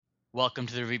Welcome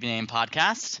to the Review Name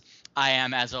Podcast. I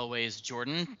am, as always,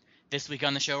 Jordan. This week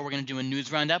on the show, we're going to do a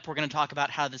news roundup. We're going to talk about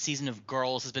how the season of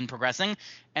Girls has been progressing,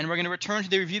 and we're going to return to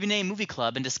the Review Name Movie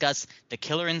Club and discuss The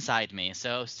Killer Inside Me.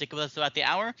 So stick with us throughout the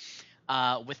hour.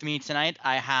 With me tonight,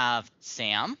 I have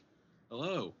Sam,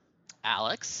 Hello.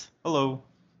 Alex, Hello.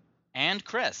 and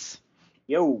Chris.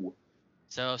 Yo.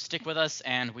 So stick with us,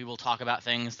 and we will talk about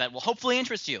things that will hopefully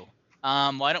interest you.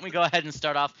 Why don't we go ahead and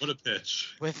start off What a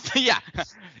pitch. with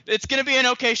it's gonna be an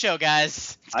okay show,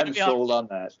 guys. I'm sold on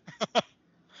that.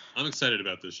 I'm excited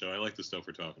about this show. I like the stuff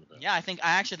we're talking about. Yeah, I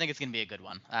actually think it's gonna be a good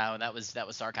one. That was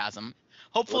sarcasm.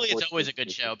 Hopefully, it's always a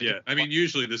good show. Yeah, I mean,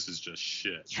 usually this is just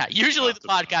shit. Yeah, usually the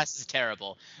podcast is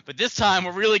terrible, but this time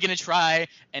we're really gonna try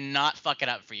and not fuck it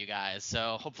up for you guys.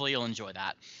 So hopefully you'll enjoy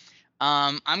that.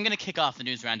 I'm gonna kick off the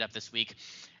news roundup this week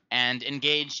and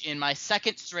engage in my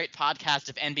second straight podcast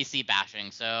of NBC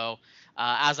bashing. So,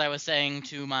 as I was saying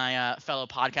to my fellow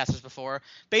podcasters before,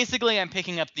 basically I'm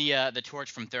picking up the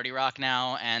torch from 30 Rock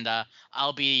now, and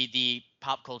I'll be the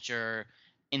pop culture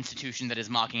institution that is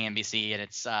mocking NBC and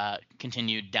its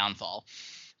continued downfall.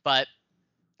 But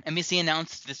NBC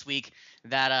announced this week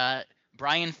that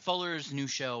Bryan Fuller's new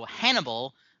show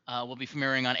Hannibal will be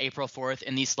premiering on April 4th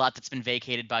in the slot that's been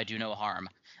vacated by Do No Harm.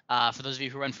 For those of you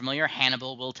who are unfamiliar,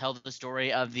 Hannibal will tell the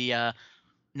story of the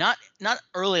not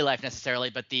early life necessarily,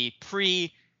 but the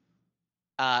pre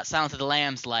Silence of the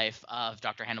Lambs life of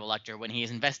Dr. Hannibal Lecter when he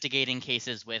is investigating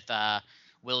cases with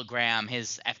Will Graham,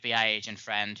 his FBI agent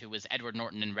friend, who was Edward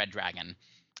Norton in Red Dragon.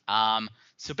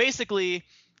 So basically,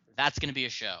 that's going to be a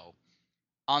show.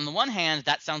 On the one hand,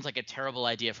 that sounds like a terrible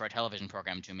idea for a television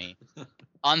program to me.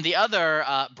 On the other,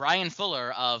 Bryan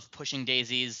Fuller of Pushing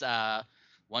Daisies,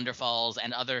 Wonderfalls,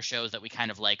 and other shows that we kind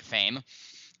of like fame.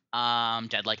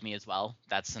 Dead Like Me as well.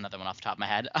 That's another one off the top of my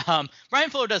head. Bryan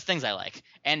Fuller does things I like,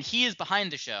 and he is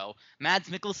behind the show. Mads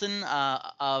Mikkelsen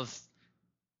of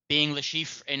being Le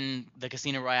Chiffre in the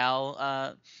Casino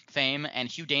Royale fame, and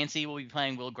Hugh Dancy will be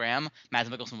playing Will Graham. Mads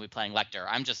Mikkelsen will be playing Lecter.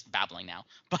 I'm just babbling now.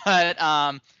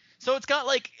 But so it's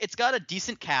got a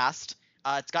decent cast.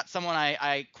 It's got someone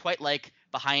I quite like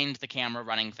behind the camera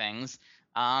running things.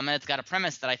 And it's got a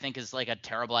premise that I think is like a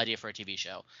terrible idea for a TV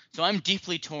show. So I'm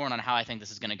deeply torn on how I think this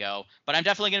is going to go, but I'm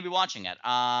definitely going to be watching it.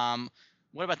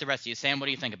 What about the rest of you? Sam, what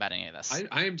do you think about any of this?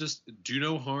 I am just Do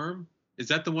No Harm. Is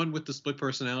that the one with the split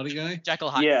personality guy? Jekyll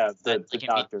Hyde. Yeah, the like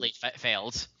doctor. immediately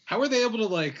failed. How are they able to,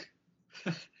 like...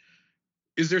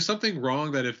 Is there something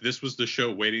wrong that if this was the show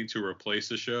waiting to replace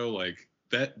the show, like,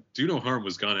 that Do No Harm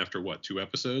was gone after, what, 2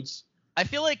 episodes? I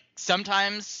feel like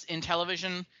sometimes in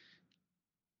television,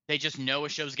 they just know a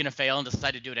show's going to fail and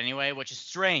decide to do it anyway, which is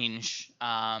strange.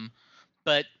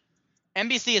 But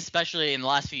NBC, especially in the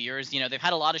last few years, they've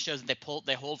had a lot of shows that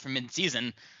they hold for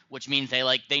mid-season, which means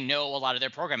they know a lot of their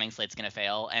programming slate's going to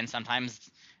fail, and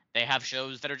sometimes they have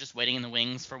shows that are just waiting in the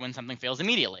wings for when something fails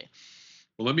immediately.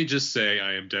 Well, let me just say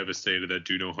I am devastated that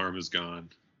Do No Harm is gone.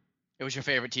 It was your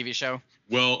favorite TV show?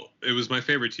 Well, it was my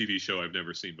favorite TV show I've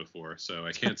never seen before, so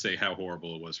I can't say how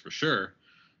horrible it was for sure.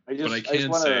 But I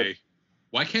can say...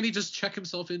 Why can't he just check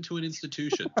himself into an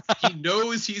institution? He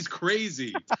knows he's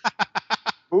crazy.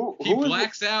 He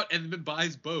blacks out and then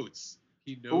buys boats.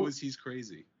 He knows he's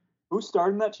crazy. Who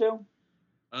starred in that show?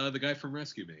 The guy from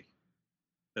Rescue Me.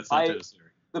 That's not necessary.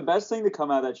 The best thing to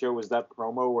come out of that show was that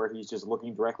promo where he's just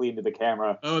looking directly into the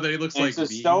camera. Oh, that he looks like me.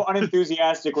 So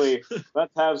unenthusiastically,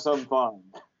 let's have some fun.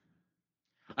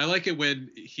 I like it when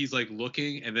he's like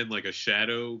looking and then like a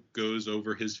shadow goes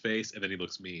over his face and then he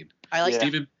looks mean. I like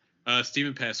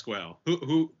Stephen Pasquale,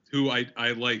 who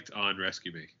I liked on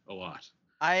Rescue Me a lot.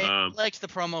 I liked the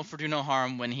promo for Do No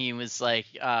Harm when he was like,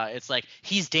 it's like,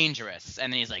 he's dangerous,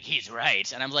 and then he's like, he's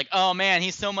right, and I'm like, oh man,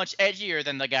 he's so much edgier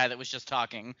than the guy that was just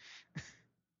talking.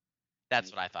 That's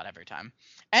what I thought every time.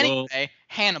 Anyway,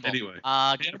 Hannibal.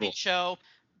 Gonna be a show,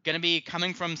 gonna be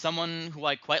coming from someone who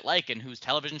I quite like and whose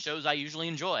television shows I usually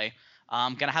enjoy.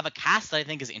 Gonna have a cast that I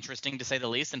think is interesting to say the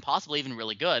least, and possibly even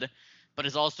really good, but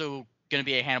is also going to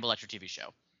be a Hannibal Lecter TV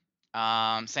show.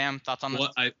 Sam, thoughts on this?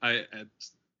 Well, I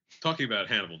talking about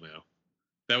Hannibal now.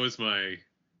 That was my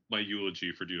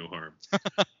eulogy for Do No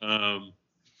Harm.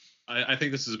 I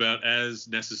think this is about as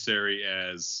necessary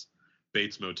as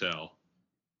Bates Motel.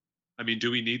 I mean, do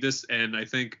we need this? And I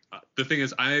think the thing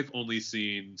is, I've only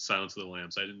seen Silence of the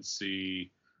Lambs. I didn't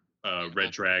see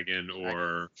Red Dragon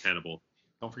or Hannibal.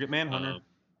 Don't forget Manhunter.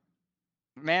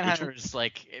 Manhunter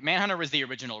was the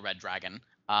original Red Dragon.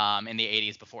 In the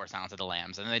 80s before Silence of the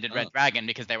Lambs. And then they did Red Dragon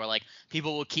because they were like,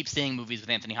 people will keep seeing movies with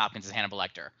Anthony Hopkins as Hannibal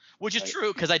Lecter, which is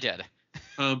true because I did.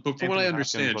 But from what I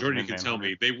understand, Jordan, you can tell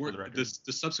me, they weren't the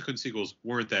subsequent sequels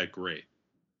weren't that great.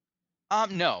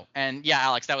 No, and yeah,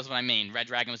 Alex, that was what I mean. Red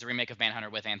Dragon was a remake of Manhunter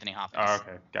with Anthony Hopkins. Oh,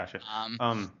 okay, gotcha.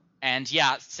 And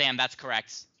yeah, Sam, that's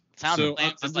correct. So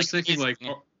I'm just thinking, like,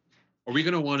 amazing. are we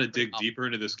going to want to dig deeper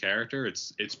into this character?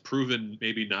 It's proven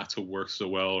maybe not to work so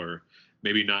well, or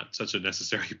maybe not such a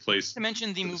necessary place. I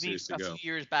mentioned the movie a few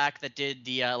years back that did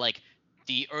the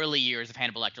the early years of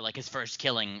Hannibal Lecter, like his first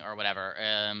killing or whatever.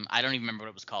 I don't even remember what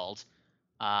it was called,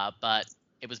 but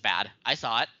it was bad. I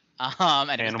saw it. And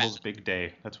Hannibal's Big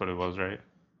Day. That's what it was, right?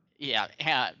 Yeah,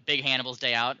 Big Hannibal's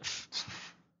Day Out.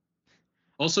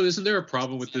 Also, isn't there a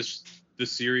problem with this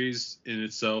series in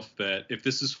itself, that if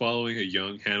this is following a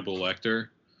young Hannibal Lecter,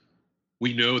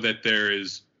 we know that there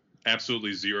is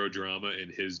absolutely zero drama in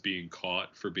his being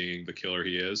caught for being the killer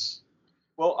he is?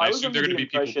 Well, I was under the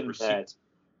impression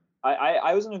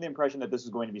that this is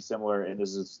going to be similar, and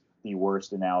this is the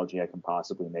worst analogy I can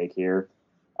possibly make here.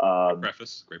 Great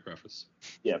preface.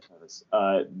 Yeah, preface.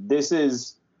 This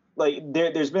is like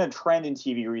there's been a trend in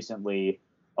TV recently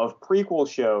of prequel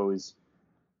shows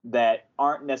that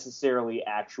aren't necessarily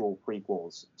actual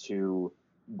prequels to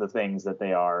the things that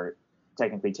they are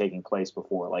technically taking place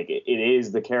before. Like it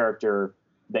is the character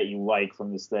that you like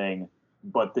from this thing,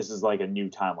 but this is like a new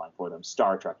timeline for them,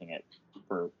 Star Trekking it,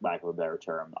 for lack of a better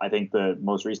term. I think the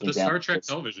most recent example. The Star Trek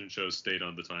television shows stayed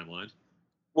on the timeline.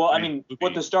 Well, I mean,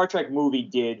 what the Star Trek movie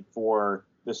did for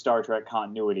the Star Trek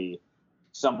continuity,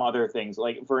 some other things,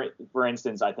 like for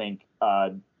instance, I think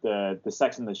the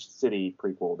Sex and the City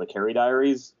prequel, the Carrie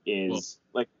Diaries, is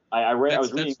I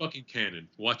was reading. That's fucking canon.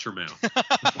 Watch your mouth.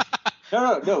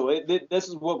 No. This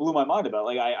is what blew my mind about.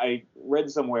 Like I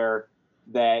read somewhere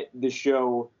that the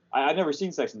show, I've never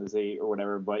seen Sex and the City or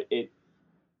whatever, but it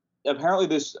apparently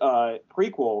this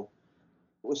prequel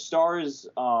stars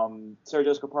Sarah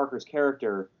Jessica Parker's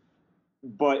character,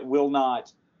 but will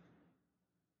not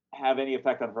have any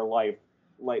effect on her life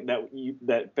like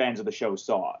that fans of the show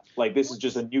saw. Like this is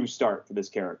just a new start for this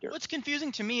character. What's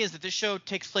confusing to me is that this show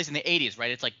takes place in the 80s, right?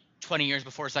 It's like 20 years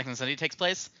before Sex and the City takes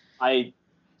place. I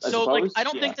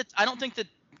don't think that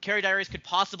Carrie Diaries could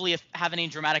possibly have any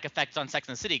dramatic effects on Sex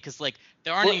and the City, because like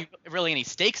there aren't really any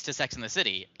stakes to Sex and the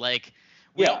City. Like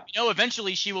we know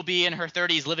eventually she will be in her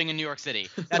 30s living in New York City.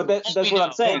 That's what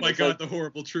I'm saying. Oh my God, the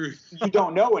horrible truth. You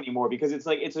don't know anymore because it's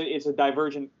like it's a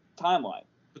divergent timeline.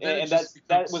 And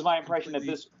that was my impression of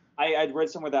this. I'd read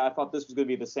somewhere that I thought this was going to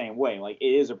be the same way. Like it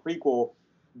is a prequel,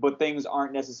 but things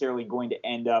aren't necessarily going to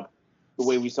end up the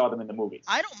way we saw them in the movies.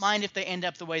 I don't mind if they end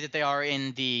up the way that they are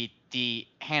in the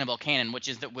Hannibal canon, which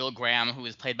is that Will Graham, who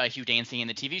is played by Hugh Dancy in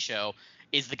the TV show,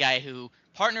 is the guy who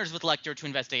partners with Lecter to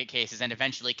investigate cases and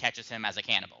eventually catches him as a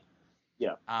cannibal.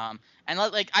 Yeah. And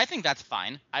like I think that's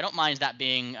fine. I don't mind that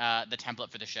being the template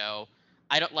for the show.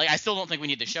 I still don't think we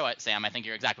need the show, Sam. I think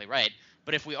you're exactly right.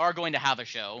 But if we are going to have a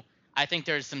show, I think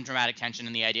there's some dramatic tension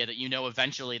in the idea that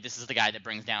eventually this is the guy that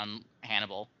brings down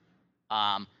Hannibal.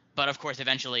 But of course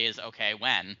eventually is okay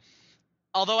when.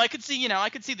 Although I could see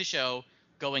the show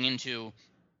going into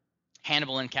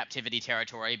Hannibal in captivity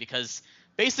territory, because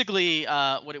basically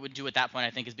what it would do at that point I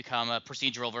think is become a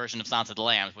procedural version of Silence of the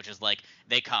Lambs, which is like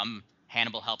they come,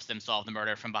 Hannibal helps them solve the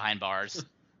murder from behind bars,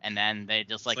 and then they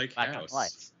just like back on the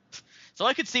lights. So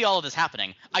I could see all of this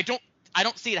happening. I don't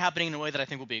see it happening in a way that I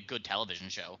think will be a good television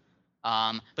show.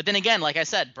 But then again, like I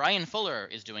said, Brian Fuller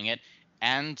is doing it,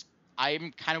 and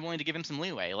I'm kind of willing to give him some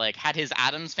leeway. Like, had his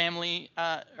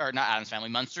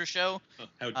Munster show.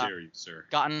 How dare you, sir?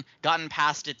 Gotten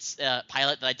past its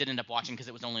pilot that I did end up watching because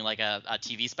it was only like a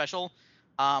TV special.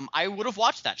 I would have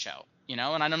watched that show, and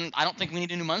I don't think we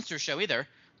need a new Munster show either,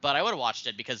 but I would have watched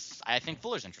it because I think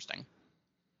Fuller's interesting.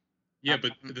 Yeah,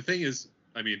 but the thing is,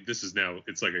 I mean,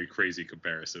 it's like a crazy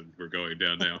comparison we're going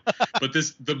down now. But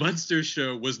the Munsters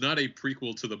show was not a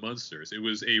prequel to the Munsters. It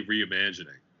was a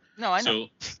reimagining. No, I know.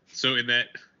 So in that,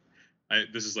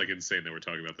 this is like insane that we're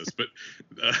talking about this, but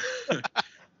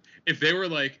if they were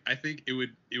like, I think it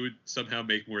would somehow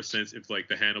make more sense if like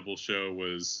the Hannibal show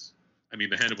was, I mean,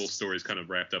 the Hannibal story is kind of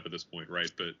wrapped up at this point,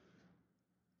 right? But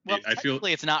I feel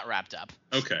it's not wrapped up.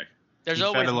 Okay.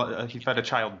 He fed a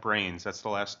child brains. That's the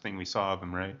last thing we saw of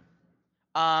him, right?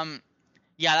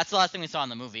 Yeah, that's the last thing we saw in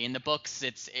the movie. In the books,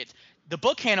 it's the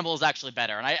book Hannibal is actually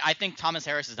better, and I think Thomas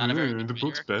Harris is not a very good the writer.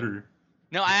 book's better.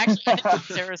 No, I think Thomas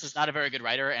Harris is not a very good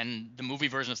writer, and the movie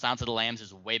version of Silence of the Lambs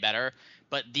is way better.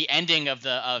 But the ending of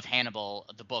Hannibal,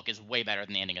 the book, is way better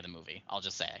than the ending of the movie. I'll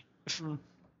just say.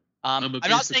 I'm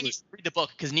not saying you should read the book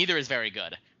because neither is very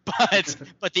good,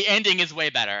 but the ending is way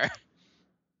better.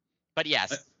 But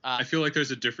yes, I feel like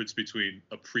there's a difference between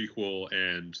a prequel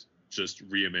and just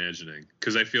reimagining,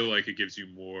 because I feel like it gives you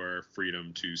more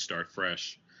freedom to start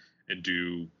fresh and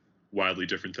do wildly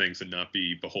different things and not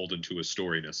be beholden to a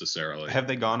story necessarily. Have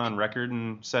they gone on record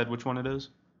and said which one it is?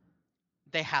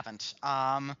 They haven't.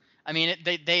 I mean,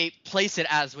 they place it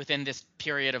as within this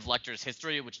period of Lecter's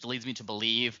history, which leads me to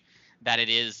believe that it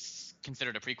is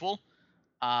considered a prequel.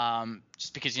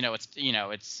 Just because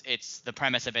it's the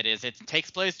premise of it is it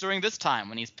takes place during this time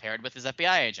when he's paired with his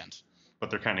FBI agent. But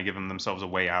they're kind of giving themselves a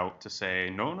way out to say,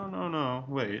 no,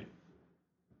 wait.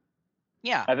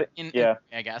 Yeah. Yeah.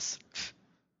 I guess.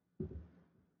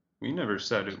 We never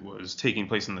said it was taking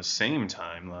place in the same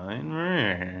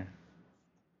timeline.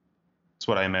 That's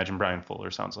what I imagine Brian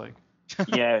Fuller sounds like.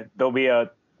 Yeah, there'll be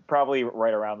probably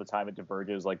right around the time it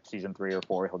diverges, like season 3 or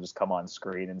 4, he'll just come on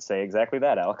screen and say exactly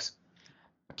that, Alex.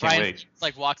 I can't Brian wait.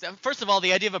 like walks. First of all,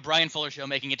 the idea of a Brian Fuller show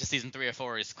making it to season 3 or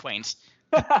 4 is quaint.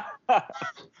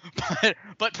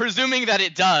 but presuming that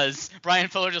it does, Brian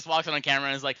Fuller just walks on camera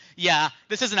and is like, "Yeah,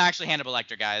 this isn't actually Hannibal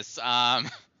Lecter, guys.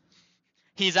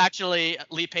 He's actually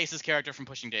Lee Pace's character from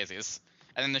Pushing Daisies,"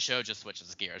 and then the show just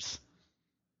switches gears.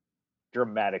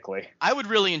 Dramatically. I would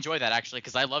really enjoy that actually,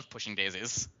 because I love Pushing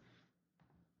Daisies.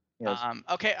 Yes.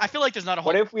 Okay, I feel like there's not a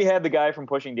whole. What if we had the guy from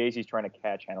Pushing Daisies trying to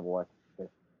catch Hannibal Lecter?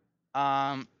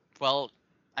 Well,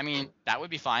 I mean, that would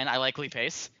be fine. I like Lee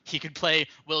Pace. He could play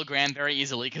Will Graham very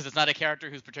easily because it's not a character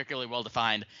who's particularly well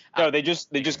defined. No, they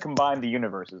just combine the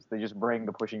universes. They just bring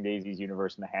the Pushing Daisies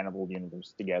universe and the Hannibal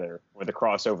universe together with a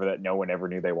crossover that no one ever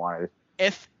knew they wanted.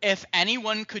 If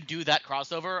anyone could do that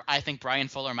crossover, I think Brian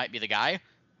Fuller might be the guy.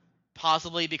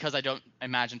 Possibly because I don't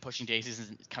imagine Pushing Daisies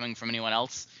is coming from anyone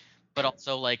else, but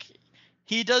also like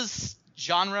he does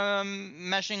genre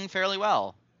meshing fairly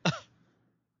well.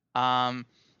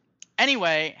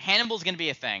 Anyway, Hannibal's going to be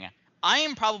a thing. I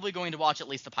am probably going to watch at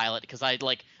least the pilot because I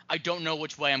don't know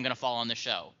which way I'm going to fall on the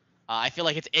show. I feel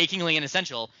like it's achingly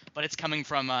inessential, but it's coming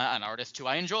from an artist who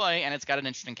I enjoy, and it's got an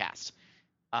interesting cast.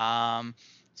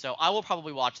 So I will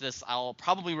probably watch this. I'll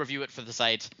probably review it for the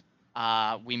site.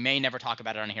 We may never talk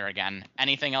about it on here again.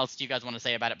 Anything else you guys want to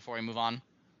say about it before we move on?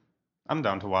 I'm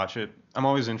down to watch it. I'm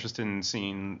always interested in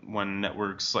seeing when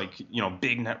networks like,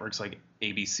 big networks like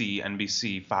ABC,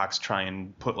 NBC, Fox try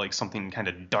and put like something kind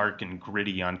of dark and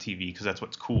gritty on TV because that's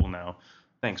what's cool now.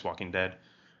 Thanks, Walking Dead.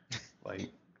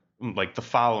 like The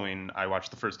Following, I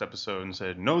watched the first episode and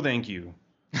said, no, thank you.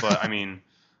 But I mean,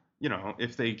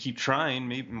 if they keep trying,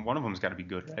 maybe one of them's got to be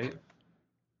good, right?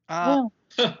 I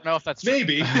don't know if that's true.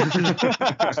 Maybe.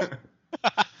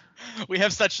 We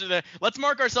have such let's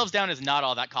mark ourselves down as not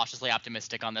all that cautiously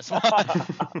optimistic on this one.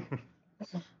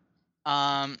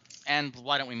 And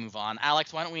why don't we move on?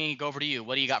 Alex, why don't we go over to you?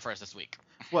 What do you got for us this week?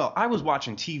 Well, I was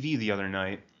watching TV the other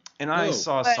night, and I Whoa.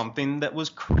 saw something that was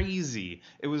crazy.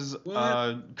 It was What?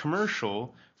 a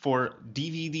commercial for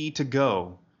DVD to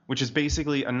go, which is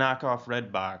basically a knockoff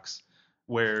Redbox,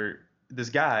 where this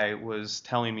guy was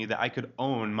telling me that I could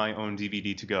own my own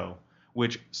DVD to go,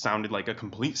 which sounded like a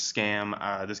complete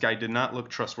scam. This guy did not look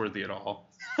trustworthy at all.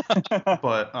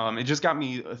 But it just got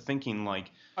me thinking,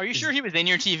 like... Are you sure he was in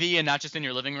your TV and not just in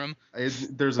your living room?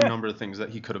 There's a number of things that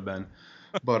he could have been.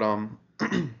 But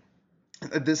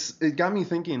it got me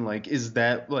thinking, like, is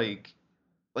that, like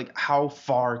how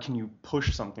far can you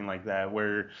push something like that,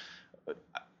 where...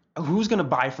 who's going to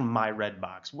buy from my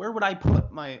Redbox? Where would I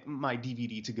put my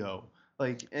DVD to go?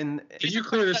 Can you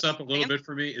clear this up a little bit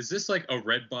for me? Is this like a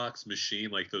Redbox machine,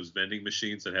 like those vending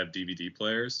machines that have DVD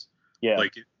players? Yeah.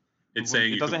 It's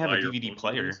saying it you doesn't can have a buy your DVD own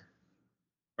player. movies?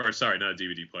 Or sorry, not a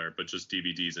DVD player, but just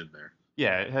DVDs in there.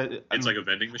 Yeah, It's like a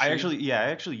vending machine.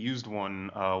 I actually used one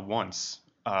once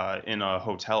in a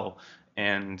hotel,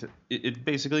 and it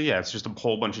basically, it's just a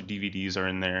whole bunch of DVDs are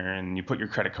in there, and you put your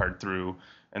credit card through,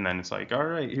 and then it's like, all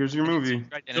right, here's your movie.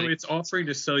 So it's offering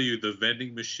to sell you the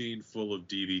vending machine full of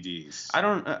DVDs. I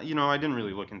don't, I didn't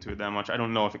really look into it that much. I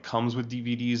don't know if it comes with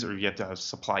DVDs or you have to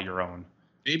supply your own.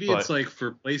 Maybe it's like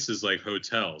for places like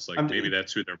hotels. Maybe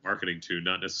that's who they're marketing to,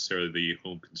 not necessarily the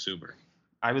home consumer.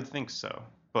 I would think so.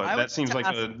 But that seems like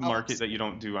a market that you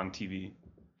don't do on TV.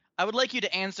 I would like you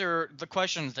to answer the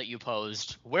questions that you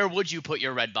posed. Where would you put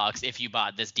your Redbox if you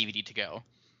bought this DVD to go?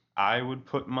 I would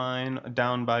put mine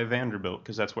down by Vanderbilt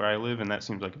because that's where I live, and that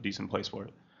seems like a decent place for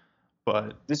it.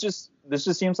 But this just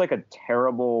seems like a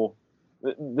terrible.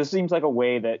 This seems like a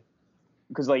way that,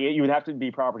 because you would have to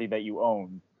be property that you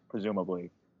own,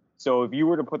 presumably. So if you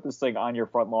were to put this thing on your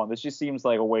front lawn, this just seems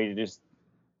like a way to just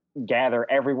gather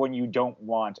everyone you don't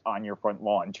want on your front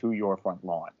lawn to your front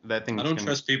lawn. That thing. I don't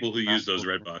trust people who use those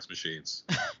Redbox machines.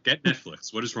 Get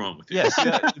Netflix. What is wrong with you? Yes,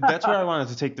 that's where I wanted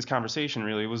to take this conversation.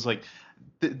 Really, it was like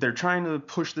they're trying to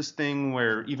push this thing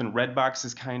where even Redbox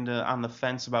is kind of on the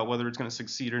fence about whether it's going to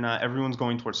succeed or not. Everyone's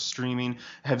going towards streaming.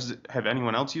 Have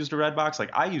anyone else used a Redbox?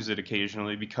 Like, I use it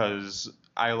occasionally because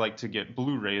I like to get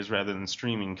Blu-rays rather than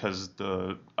streaming because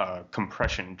the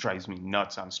compression drives me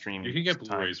nuts on streaming. You can get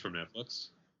Blu-rays from Netflix.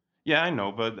 Yeah, I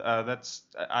know, but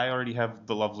I already have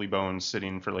The Lovely Bones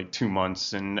sitting for like 2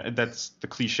 months, and that's the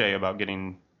cliche about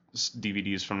getting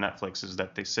DVDs from Netflix is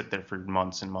that they sit there for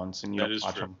months and months and you don't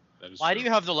watch them. Why do you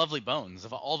have The Lovely Bones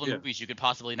of all the movies you could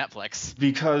possibly Netflix?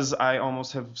 Because I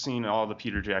almost have seen all the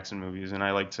Peter Jackson movies, and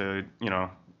I like to,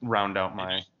 round out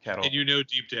my catalog. And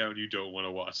deep down you don't want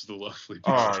to watch The Lovely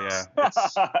Bones. Oh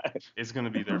yeah, it's gonna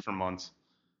be there for months.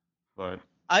 But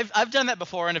I've done that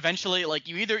before, and eventually, like,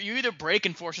 you either break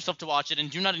and force yourself to watch it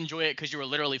and do not enjoy it because you were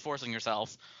literally forcing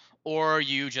yourself, or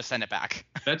you just send it back.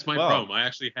 That's my problem. I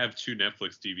actually have 2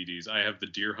 Netflix DVDs. I have The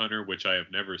Deer Hunter, which I have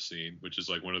never seen, which is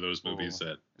like one of those movies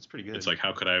that it's pretty good. It's like,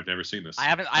 how could I have never seen this? I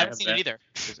haven't seen it either.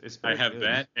 I have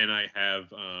that, and I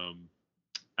have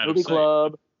Out Movie of Sight,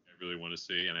 Club. I really want to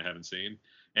see, and I haven't seen.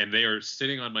 And they are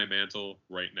sitting on my mantle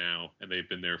right now, and they've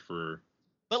been there for.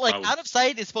 But like, Out of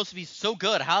Sight is supposed to be so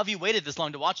good. How have you waited this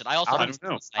long to watch it? I don't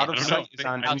know. Out of Sight is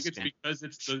on I think Instant. it's because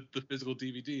it's the physical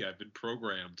DVD. I've been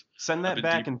programmed. Send that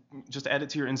back and just add it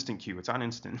to your instant queue. It's on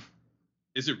Instant.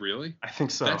 Is it really? I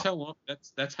think so. That's how long.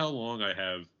 That's how long I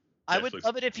have. I would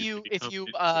love it if you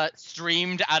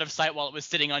streamed Out of Sight while it was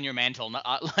sitting on your mantle,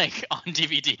 not like on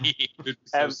DVD.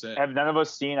 Have none of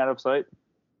us seen Out of Sight?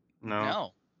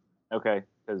 No. Okay,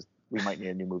 because we might need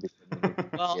a new movie.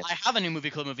 Well, I have a new movie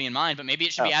club movie in mind, but maybe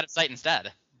it should be Out of Sight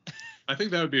instead. I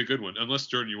think that would be a good one. Unless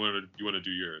Jordan, you want to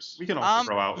do yours. We can also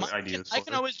throw out ideas. I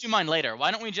can always do mine later.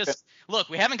 Why don't we just look?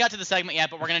 We haven't got to the segment yet,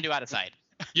 but we're gonna do Out of Sight.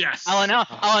 Yes. I'll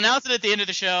announce it at the end of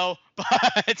the show,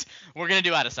 but we're gonna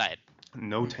do Out of Sight.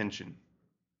 No tension.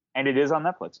 And it is on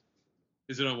Netflix.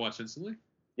 Is it on Watch Instantly?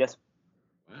 Yes.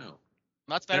 Wow.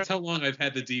 That's better. That's how long I've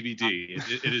had the DVD.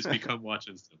 It has become Watch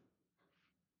Instant.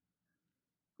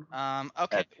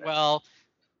 Okay. Well,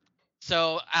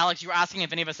 so Alex, you were asking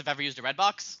if any of us have ever used a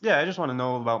Redbox? Yeah, I just want to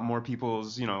know about more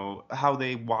people's, how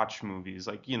they watch movies.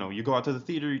 Like, you go out to the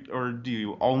theater, or do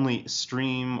you only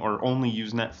stream or only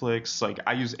use Netflix? Like,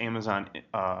 I use Amazon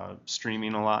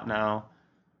streaming a lot now.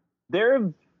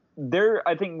 There,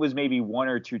 I think, was maybe 1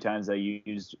 or 2 times I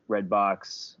used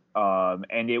Redbox,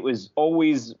 and it was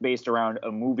always based around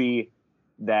a movie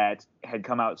that had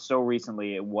come out so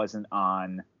recently it wasn't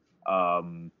on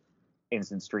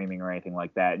instant streaming or anything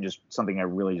like that, and just something I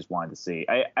really just wanted to see.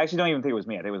 I actually don't even think it was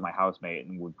me. I think it was my housemate,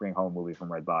 and would bring home a movie from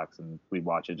Redbox, and we'd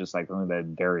watch it, just like something that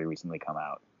had very recently come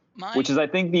out. Which is, I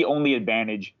think, the only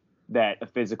advantage that a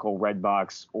physical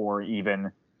Redbox, or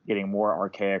even getting more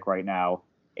archaic right now,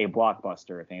 a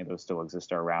Blockbuster, if any of those still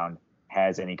exist around,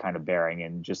 has any kind of bearing.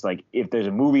 And just like, if there's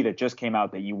a movie that just came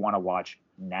out that you want to watch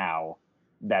now,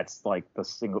 that's like the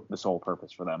sole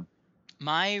purpose for them.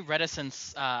 My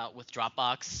reticence with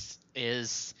Dropbox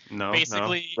is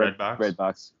basically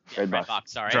Redbox.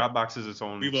 Sorry, Dropbox is its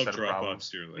own. We love set of Dropbox problems.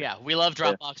 too. Yeah, we love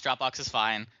Dropbox. Yeah. Dropbox is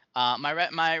fine.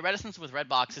 My reticence with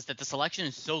Redbox is that the selection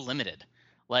is so limited.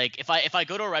 Like, if I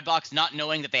go to a Redbox not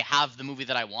knowing that they have the movie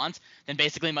that I want, then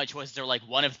basically my choices are like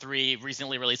one of 3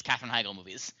 recently released Katherine Heigl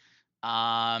movies,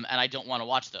 and I don't want to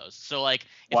watch those. So like,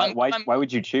 why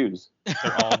would you choose?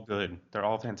 They're all good. They're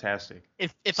all fantastic.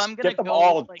 If I'm gonna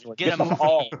go get a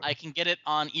movie, I can get it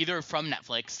on either from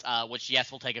Netflix, which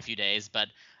will take a few days, but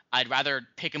I'd rather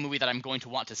pick a movie that I'm going to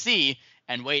want to see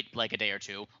and wait like a day or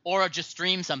 2, or just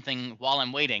stream something while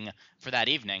I'm waiting for that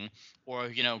evening, or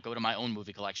go to my own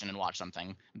movie collection and watch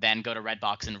something, than go to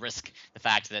Redbox and risk the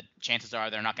fact that chances are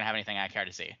they're not going to have anything I care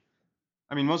to see.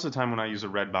 I mean, most of the time when I use a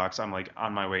Redbox, I'm like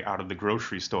on my way out of the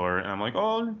grocery store, and I'm like,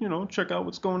 oh, check out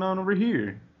what's going on over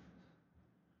here.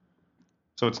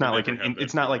 So it's not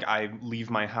like I leave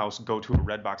my house, go to a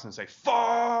Redbox, and say,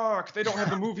 fuck, they don't have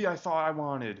the movie I thought I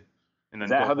wanted. And then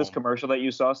is that how this commercial that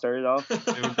you saw started off? It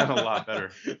would have been a lot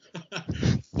better.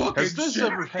 Has this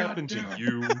ever happened to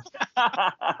you?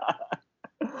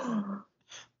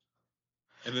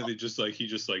 And then he just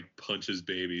punches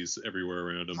babies everywhere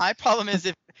around him. My problem is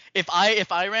if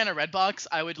I ran a Redbox,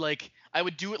 I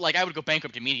would do it like I would go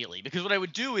bankrupt immediately, because what I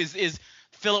would do is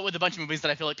fill it with a bunch of movies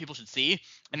that I feel like people should see,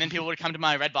 and then people would come to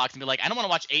my Redbox and be like, I don't want to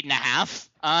watch 8.5.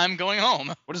 I'm going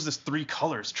home. What is this 3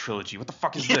 Colors trilogy? What the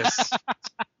fuck is this?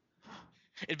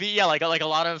 It'd be like a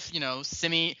lot of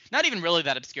not even really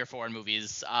that obscure foreign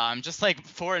movies, just like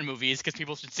foreign movies because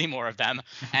people should see more of them,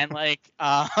 and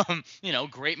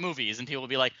great movies, and people would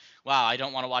be like, wow, I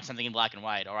don't want to watch something in black and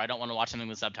white, or I don't want to watch something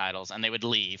with subtitles, and they would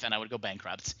leave, and I would go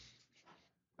bankrupt.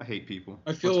 I hate people.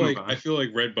 I feel like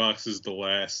Redbox is the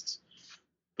last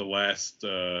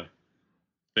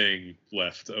thing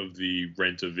left of the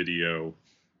rent-a-video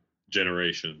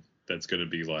generation that's going to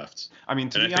be left. I mean,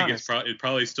 I think it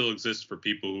probably still exists for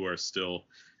people who are still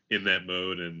in that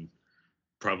mode, and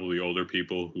probably older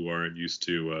people who aren't used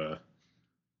to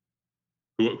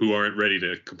who aren't ready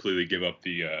to completely give up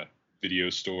the video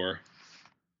store.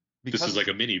 This is like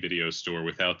a mini video store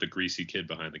without the greasy kid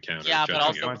behind the counter. Yeah, but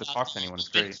also you don't have to talk to anyone. It's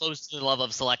great. Close to the level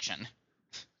of selection.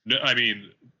 No, I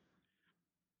mean,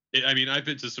 I've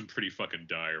been to some pretty fucking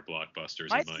dire blockbusters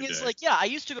My in my thing is, day. I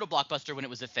used to go to Blockbuster when it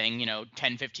was a thing,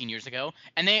 10, 15 years ago,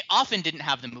 and they often didn't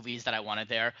have the movies that I wanted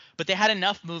there, but they had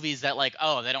enough movies that,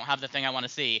 they don't have the thing I want to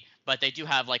see, but they do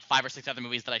have, 5 or 6 other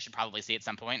movies that I should probably see at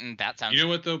some point, and that sounds... You know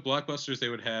what, though? Blockbusters, they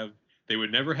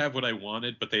would never have what I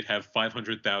wanted, but they'd have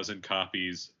 500,000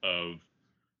 copies of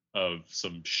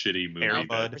some shitty movie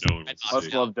that no one would see.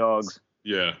 Must Love Dogs.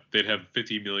 Yeah, they'd have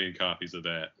 50 million copies of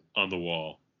that on the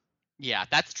wall. Yeah,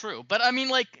 that's true. But I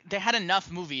mean, they had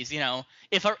enough movies,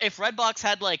 If Redbox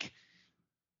had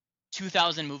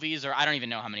 2,000 movies, or I don't even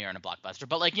know how many are in a Blockbuster,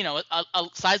 but a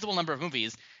sizable number of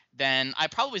movies, then I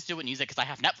probably still wouldn't use it because I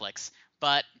have Netflix.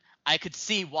 But I could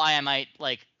see why I might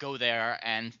go there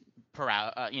and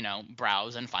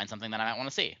browse and find something that I might want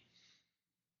to see.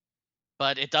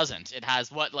 But it doesn't. It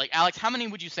has what, Alex, how many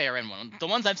would you say are in one? The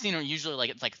ones I've seen are usually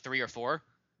it's 3 or 4.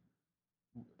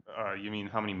 You mean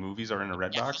how many movies are in a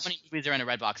Redbox? Yeah, how many movies are in a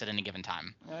Redbox at any given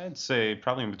time? I'd say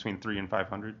probably in between 300 and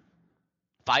 500.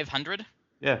 500?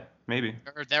 Yeah, maybe.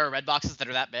 There are Redboxes that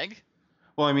are that big?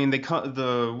 Well, I mean,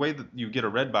 the way that you get a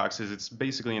Redbox is it's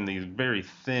basically in these very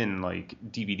thin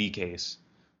DVD case.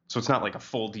 So it's not like a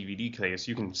full DVD case.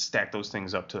 You can stack those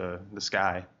things up to the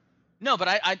sky. No, but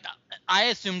I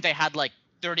assumed they had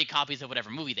 30 copies of whatever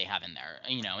movie they have in there,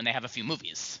 and they have a few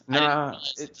movies. I didn't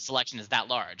realize the selection is that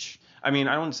large. I mean,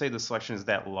 I wouldn't say the selection is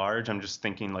that large. I'm just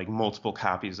thinking multiple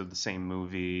copies of the same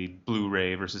movie,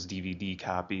 Blu-ray versus DVD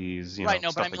copies, right, no,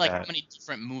 stuff but I mean that. how many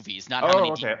different movies, not how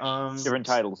many okay. Different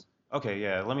titles. Okay,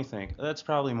 yeah, let me think. That's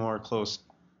probably more close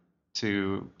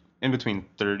to in between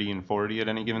 30 and 40 at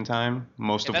any given time,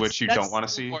 most of which you don't want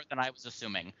to see. More than I was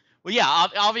assuming. Well, yeah,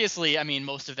 obviously, I mean,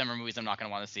 most of them are movies I'm not going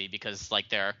to want to see because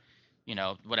they're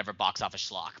whatever box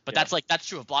office schlock. But that's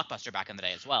true of Blockbuster back in the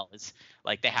day as well. It's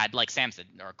they had Samson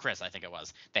or Chris, I think it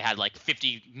was. They had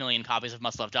 50 million copies of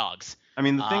Must Love Dogs. I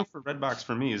mean, the thing for Redbox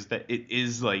for me is that it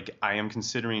is I am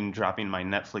considering dropping my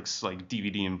Netflix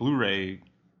DVD and Blu-ray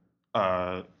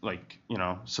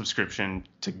subscription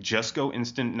to just go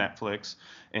instant Netflix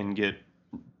and get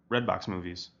Redbox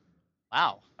movies.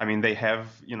 Wow. I mean, they have,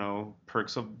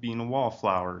 perks of being a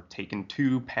wallflower, Taken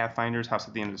 2, Pathfinders, House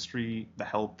at the End of the Street, The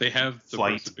Help. They have the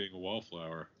Flight. perks of being a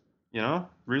wallflower.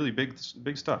 Really big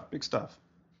stuff.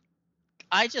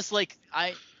 I just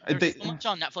there's so much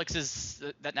on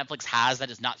Netflix that Netflix has that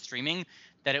is not streaming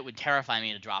that it would terrify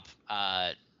me to drop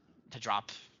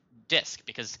disc,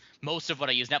 because most of what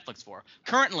I use Netflix for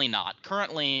currently not.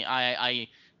 Currently, I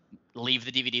leave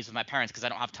the DVDs with my parents because I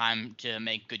don't have time to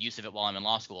make good use of it while I'm in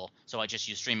law school, so I just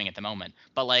use streaming at the moment.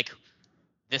 But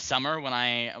this summer when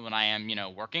I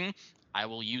am working, I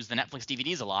will use the Netflix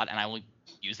DVDs a lot, and I will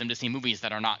use them to see movies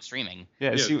that are not streaming.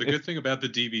 Yeah, the good thing about the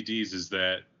DVDs is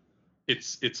that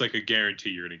it's like a guarantee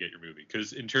you're going to get your movie,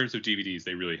 because in terms of DVDs,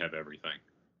 they really have everything.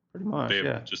 Pretty much, they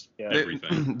have just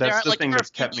everything. That's the thing that's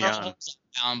kept me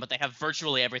on. But they have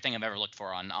virtually everything I've ever looked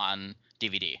for on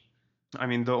DVD. I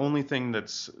mean, the only thing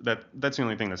that's the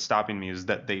only thing that's stopping me is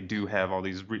that they do have all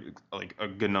these a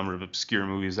good number of obscure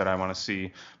movies that I want to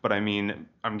see. But I mean,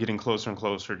 I'm getting closer and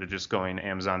closer to just going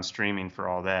Amazon streaming for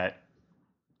all that.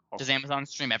 Does Amazon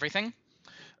stream everything?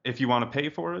 If you want to pay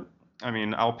for it, I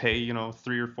mean, I'll pay $3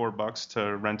 or $4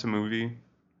 to rent a movie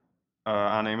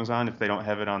on Amazon if they don't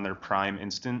have it on their Prime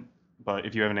Instant. But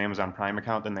if you have an Amazon Prime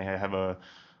account, then they have a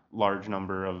large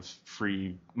number of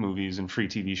free movies and free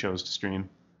TV shows to stream.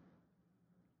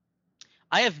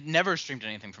 I have never streamed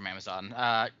anything from Amazon.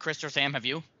 Chris or Sam, have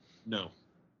you? No.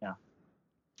 Yeah.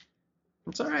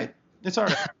 It's all right.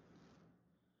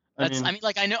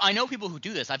 I know people who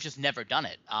do this. I've just never done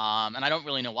it. And I don't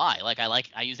really know why.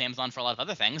 I use Amazon for a lot of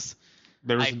other things.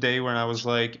 There was a day when I was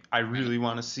like, I really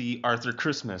want to see Arthur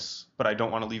Christmas, but I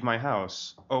don't want to leave my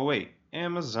house. Oh wait,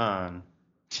 Amazon.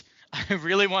 I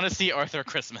really want to see Arthur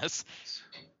Christmas.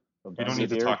 We don't need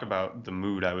to talk about the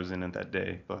mood I was in at that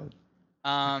day, but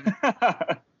All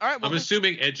right. Well, I'm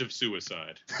assuming Edge of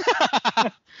Suicide.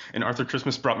 And Arthur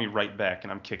Christmas brought me right back,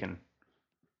 and I'm kicking.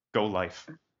 Go life.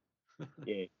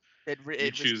 Yeah.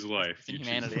 You choose life. in You choose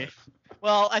humanity. life.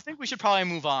 Well, I think we should probably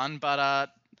move on, but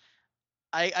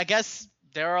I guess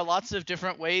there are lots of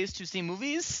different ways to see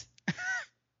movies.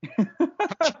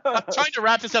 I'm trying to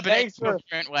wrap this up in a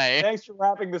coherent way. Thanks for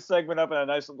wrapping this segment up in a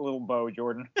nice little bow,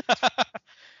 Jordan.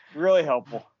 Really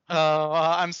helpful.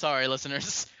 I'm sorry,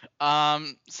 listeners.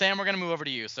 Sam, we're gonna move over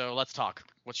to you, so let's talk.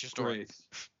 What's your story?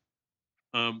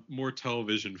 Great. More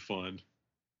television fun.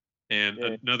 And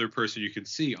Yeah. another person you can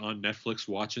see on Netflix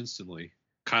Watch Instantly,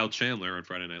 Kyle Chandler on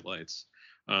Friday Night Lights.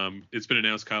 It's been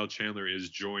announced Kyle Chandler is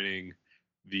joining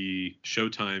the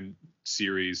Showtime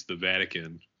series The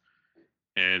Vatican.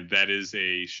 And that is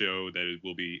a show that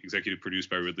will be executive produced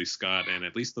by Ridley Scott, and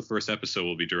at least the first episode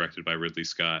will be directed by Ridley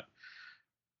Scott.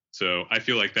 So I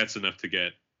feel like that's enough to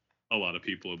get a lot of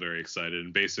people very excited.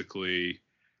 And basically,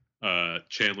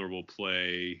 Chandler will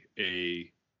play a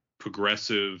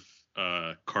progressive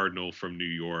cardinal from New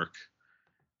York,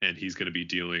 and he's going to be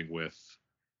dealing with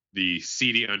the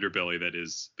seedy underbelly that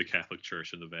is the Catholic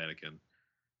Church and the Vatican.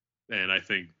 And I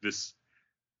think this,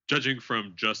 judging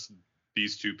from just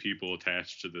these two people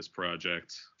attached to this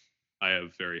project, I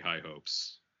have very high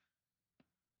hopes.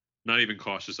 Not even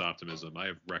cautious optimism. I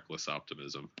have reckless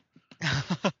optimism.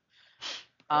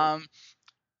 I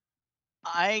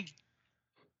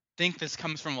think this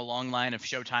comes from a long line of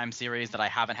Showtime series that I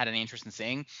haven't had any interest in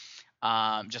seeing.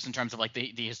 Just in terms of like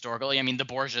the historical. I mean, the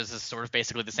Borgias is sort of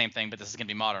basically the same thing, but this is gonna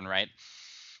be modern, right?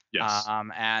 Yes.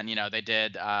 And they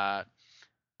did. I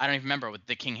don't even remember with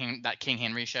the King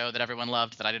Henry show that everyone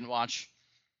loved that I didn't watch.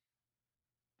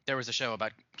 There was a show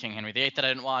about King Henry VIII that I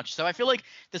didn't watch. So I feel like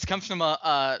this comes from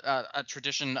a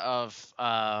tradition of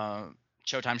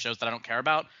Showtime shows that I don't care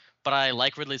about. But I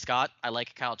like Ridley Scott. I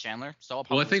like Kyle Chandler. So I'll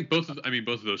probably I think both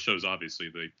of those shows,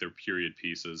 obviously, they're period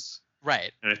pieces.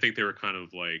 Right. And I think they were kind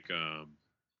of like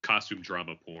costume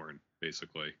drama porn,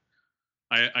 basically.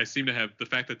 I seem to have the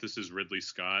fact that this is Ridley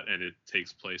Scott and it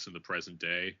takes place in the present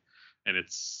day, and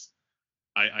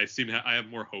I have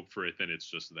more hope for it than it's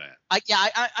just that.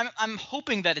 I'm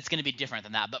hoping that it's going to be different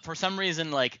than that, but for some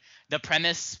reason, like the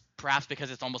premise, perhaps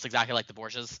because it's almost exactly like the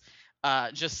Borgias,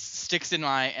 just sticks in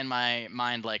my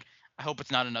mind. Like I hope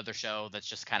it's not another show that's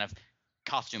just kind of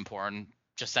costume porn,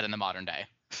 just set in the modern day.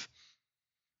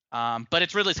 But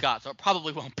it's Ridley Scott, so it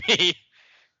probably won't be.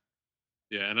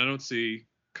 Yeah, and I don't see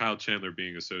Kyle Chandler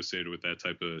being associated with that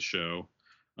type of show.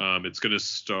 It's going to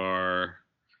star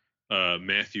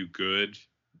Matthew Good,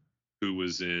 who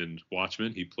was in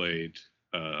Watchmen. He played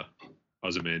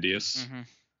Ozymandias,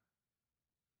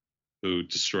 who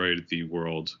destroyed the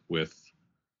world with.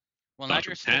 Well, now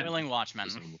you're spoiling Watchmen.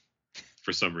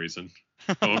 For some reason.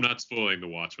 Oh, I'm not spoiling the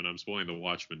Watchmen. I'm spoiling the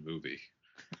Watchmen movie.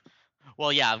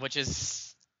 Well, yeah, which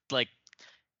is like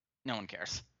no one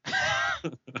cares.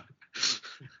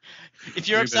 If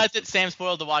you're upset that Sam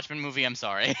spoiled the Watchmen movie, I'm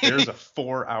sorry. There's a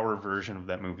 4-hour version of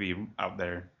that movie out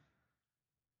there.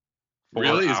 4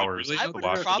 really? hours. Really? I would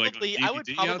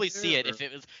probably see it if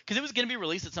it was, because it was gonna be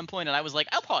released at some point, and I was like,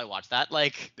 I'll probably watch that.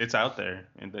 Like, it's out there,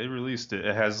 and they released it.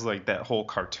 It has like that whole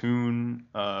cartoon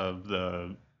of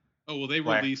the. Oh well, they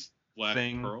released Black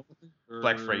Pearl,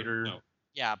 Black Freighter. No.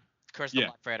 Yeah, Curse of the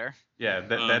Black Freighter. Yeah,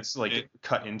 that's like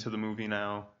cut into the movie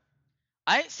now.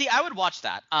 I would watch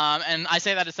that. And I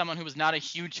say that as someone who was not a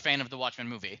huge fan of the Watchmen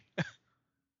movie.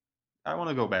 I want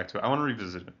to go back to it. I want to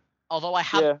revisit it. Although I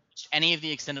haven't watched any of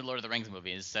the extended Lord of the Rings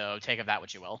movies, so take of that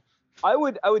what you will. I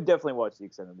would definitely watch the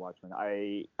extended Watchmen.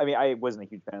 I mean I wasn't a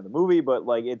huge fan of the movie, but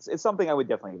like it's something I would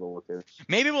definitely give a look at.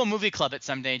 Maybe we'll movie club it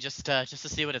someday just to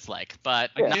see what it's like.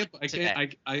 But I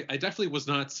definitely was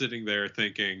not sitting there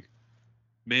thinking,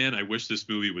 man, I wish this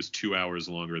movie was 2 hours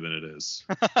longer than it is.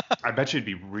 I bet you it'd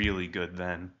be really good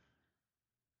then.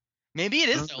 Maybe it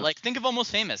is though. Like think of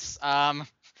Almost Famous.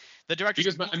 The director.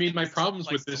 Because my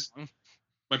problems with this.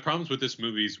 My problems with this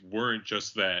movies weren't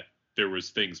just that there was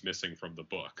things missing from the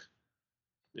book.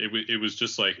 It was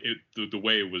just like the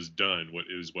way it was done.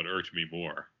 What irked me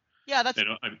more. Yeah, that's.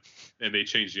 And they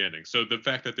changed the ending. So the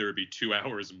fact that there would be 2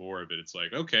 hours more of it, it's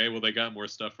like, okay, well they got more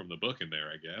stuff from the book in there,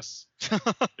 I guess.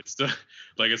 It's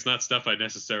not stuff I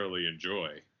necessarily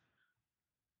enjoy.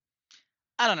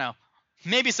 I don't know.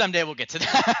 Maybe someday we'll get to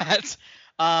that.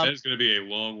 That is going to be a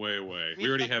long way away. We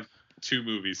already have 2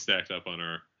 movies stacked up on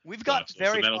our. We've got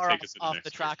very far off the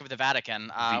track of the Vatican.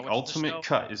 The ultimate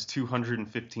cut is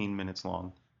 215 minutes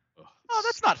long. Oh,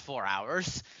 that's not 4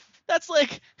 hours. That's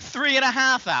like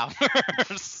 3.5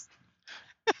 hours.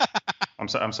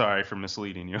 I'm sorry for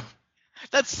misleading you.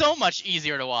 That's so much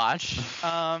easier to watch.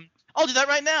 I'll do that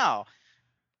right now.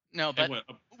 No, but And what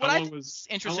what how I long think was is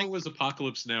how interesting. long was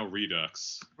Apocalypse Now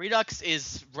Redux? Redux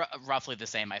is roughly the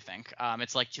same, I think.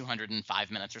 It's like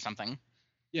 205 minutes or something.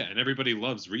 Yeah, and everybody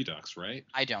loves Redux, right?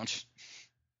 I don't.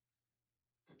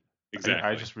 Exactly.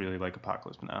 I just really like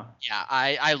Apocalypse Now. Yeah,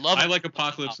 I love. I like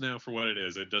Apocalypse Now for what it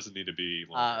is. It doesn't need to be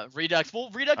longer. Redux. Well,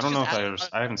 Redux. I don't know just if adds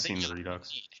I haven't they seen the didn't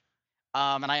Redux. need.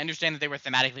 And I understand that they were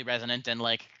thematically resonant and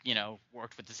like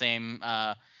worked with the same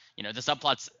the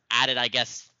subplots added, I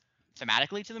guess,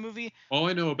 thematically to the movie. All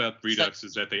I know about Redux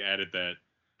is that they added that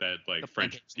like The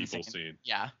French blankets people scene. scene.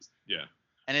 Yeah. Yeah.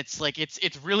 And it's like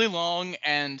it's really long,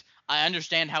 and I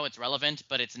understand how it's relevant,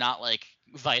 but it's not like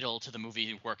vital to the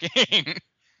movie working.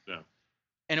 No.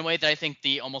 In a way that I think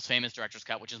the Almost Famous director's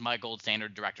cut, which is my gold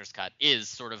standard director's cut, is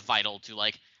sort of vital to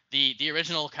like the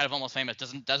original cut of Almost Famous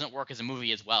doesn't work as a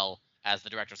movie as well as the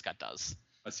director's cut does.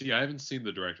 See, I haven't seen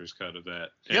the director's cut of that,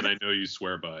 You and I haven't? know you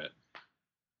swear by it.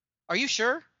 Are you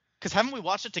sure? Because haven't we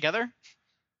watched it together?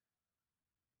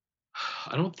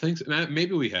 I don't think so.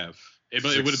 Maybe we have. It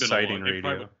would have been Exciting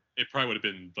radio. It probably would have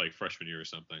been like freshman year or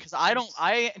something. Because I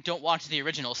don't watch the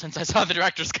original since I saw the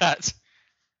director's cut.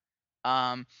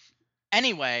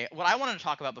 Anyway, what I wanted to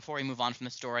talk about before we move on from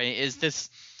the story is this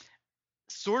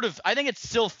sort of, I think it's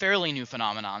still fairly new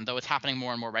phenomenon, though it's happening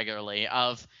more and more regularly,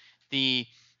 of the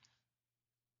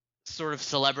sort of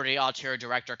celebrity auteur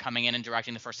director coming in and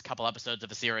directing the first couple episodes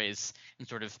of a series and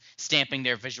sort of stamping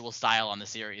their visual style on the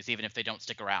series, even if they don't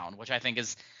stick around, which I think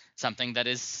is something that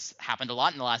has happened a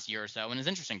lot in the last year or so and is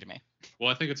interesting to me. Well,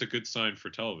 I think it's a good sign for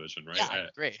television, right? Yeah, I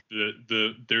agree.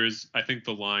 There's I think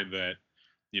the line that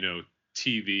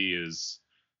TV is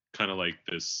kind of like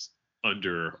this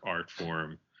under art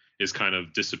form is kind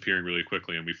of disappearing really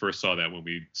quickly, and we first saw that when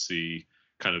we see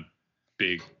kind of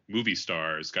big movie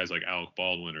stars, guys like Alec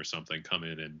Baldwin or something, come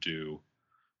in and do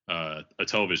a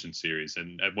television series,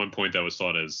 and at one point that was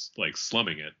thought as like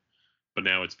slumming it, but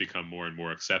now it's become more and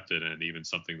more accepted and even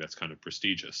something that's kind of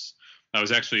prestigious.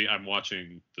 I'm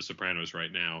watching The Sopranos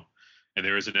right now, and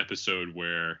there is an episode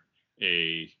where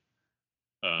a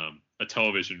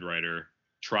television writer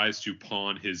tries to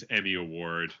pawn his Emmy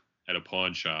award at a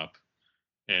pawn shop,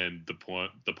 and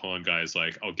the pawn guy's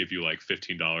like, "I'll give you like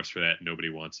 $15 for that." Nobody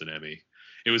wants an Emmy.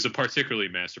 It was a particularly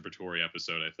masturbatory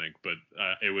episode, I think, but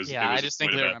it was. Yeah, it was I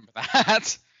distinctly remember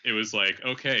that. It was like,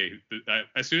 okay,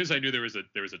 as soon as I knew there was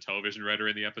a television writer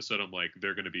in the episode, I'm like,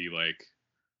 they're going to be like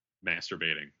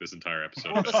masturbating this entire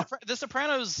episode. Well, the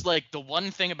Sopranos, like, the one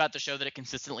thing about the show that it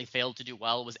consistently failed to do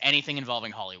well was anything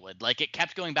involving Hollywood. Like, it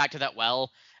kept going back to that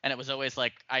well, and it was always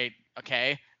like,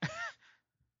 okay.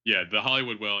 Yeah, the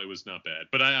Hollywood well, it was not bad.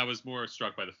 But I was more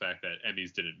struck by the fact that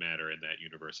Emmys didn't matter in that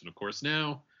universe. And of course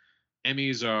now,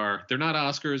 Emmys they're not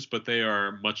Oscars, but they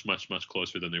are much, much, much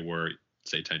closer than they were,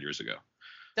 say, 10 years ago.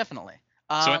 Definitely.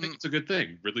 So I think it's a good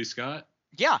thing. Ridley Scott,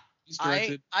 Yeah, he's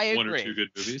directed I one or agree. two good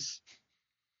movies.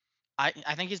 I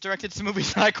think he's directed some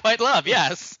movies that I quite love,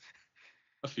 yes.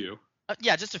 A few.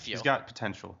 Yeah, just a few. He's got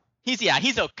potential. He's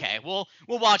okay. We'll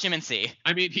watch him and see.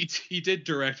 I mean, he did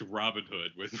direct Robin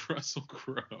Hood with Russell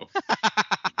Crowe.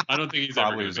 I don't think he's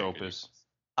Probably ever his gonna make opus.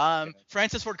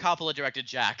 Francis Ford Coppola directed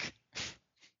Jack.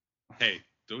 Hey,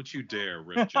 don't you dare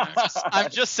rip Jack.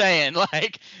 I'm just saying,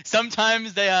 like,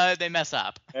 sometimes they mess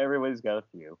up. Everybody's got a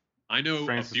few. I know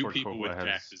Francis a few Ford people with Coppola Jack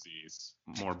has- disease,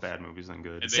 More bad movies than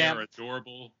good. and they Sam- are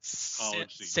adorable.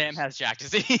 College Sam seniors. has Jack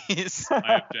disease.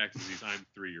 I have Jack disease. I'm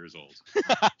 3 years old,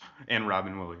 And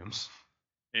Robin Williams.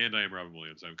 and I am Robin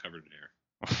Williams. I'm covered in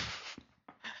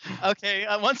hair. Okay,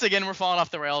 once again we're falling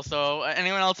off the rails. So,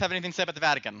 anyone else have anything to say about the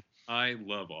Vatican? I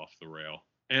love Off the Rail,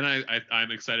 and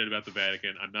I'm excited about the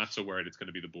Vatican. I'm not so worried it's going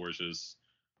to be the Borgias,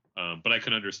 but I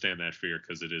can understand that fear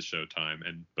because it is Showtime.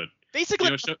 But Basically,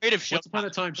 You know, a creative show. once upon a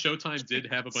time, Showtime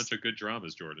did have a bunch of good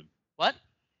dramas. Jordan. What?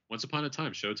 Once upon a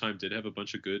time, Showtime did have a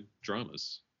bunch of good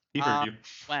dramas. He heard you.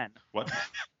 When? What?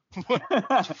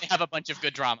 They have a bunch of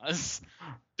good dramas.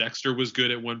 Dexter was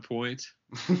good at one point.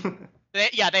 They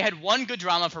had one good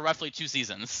drama for roughly 2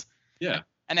 seasons. Yeah.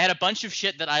 And they had a bunch of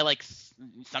shit that I like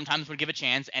sometimes would give a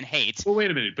chance and hate. Well,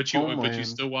 wait a minute, but you Homeland.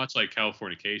 still watch like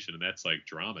Californication, and that's like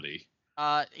dramedy.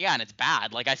 Yeah, and it's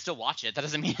bad. Like, I still watch it. That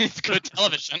doesn't mean it's good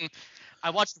television. I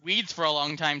watched Weeds for a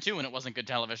long time too, and it wasn't good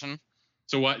television.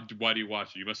 So why do you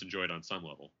watch it? You must enjoy it on some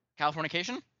level.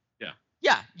 Californication? Yeah.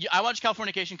 Yeah, I watch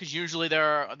Californication because usually there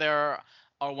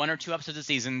are 1 or 2 episodes a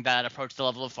season that approach the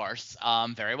level of farce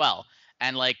very well.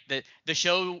 And like the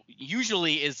show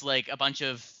usually is like a bunch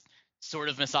of sort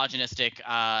of misogynistic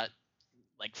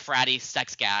like fratty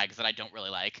sex gags that I don't really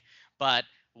like. But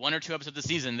 1 or 2 episodes a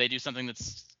season they do something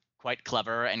that's quite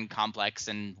clever and complex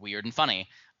and weird and funny.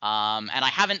 And I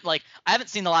haven't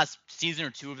seen the last season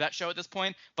or two of that show at this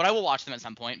point, but I will watch them at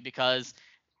some point because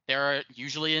there are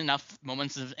usually enough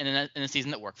moments in a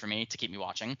season that work for me to keep me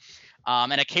watching.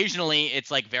 And occasionally it's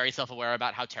like very self-aware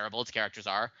about how terrible its characters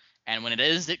are, and when it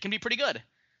is, it can be pretty good.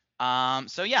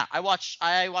 So yeah, I watch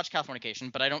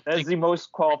Californication, but I don't That's think the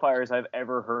most qualifiers I've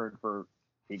ever heard for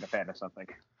being a fan of something.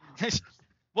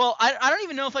 Well, I don't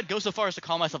even know if I'd go so far as to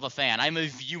call myself a fan. I'm a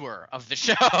viewer of the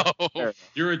show. Fair.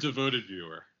 You're a devoted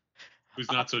viewer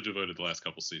who's not so devoted the last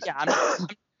couple seasons. Yeah, I'm a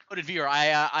devoted viewer.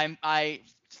 I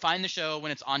find the show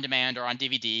when it's on demand or on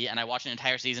DVD, and I watch an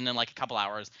entire season in like a couple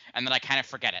hours, and then I kind of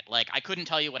forget it. Like I couldn't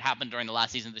tell you what happened during the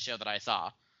last season of the show that I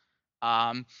saw.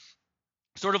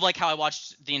 Sort of like how I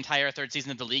watched the entire third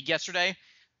season of The League yesterday.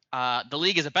 The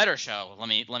League is a better show. Let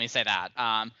me say that.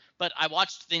 But I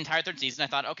watched the entire third season. I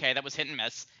thought, okay, that was hit and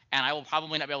miss, and I will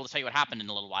probably not be able to tell you what happened in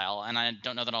a little while, and I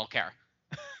don't know that I'll care.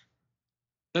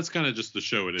 That's kind of just the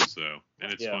show it is, though,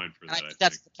 and it's fine for And that. I think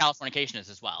that's what Californication is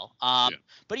as well.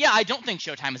 But yeah, I don't think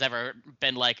Showtime has ever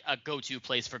been like a go-to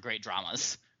place for great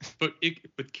dramas. But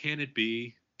can it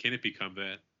be? Can it become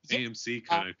that? Yeah. AMC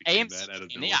kind of became AMC, that out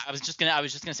of yeah, nowhere. I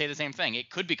was just gonna say the same thing. It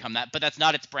could become that, but that's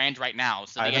not its brand right now.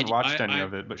 So I the haven't idea, watched any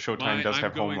of it, but Showtime does I'm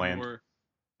have going Homeland. more-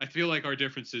 I feel like our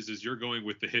difference is you're going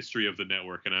with the history of the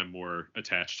network, and I'm more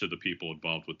attached to the people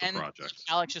involved with the and project.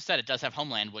 Alex just said it does have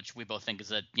Homeland, which we both think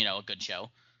is a good show.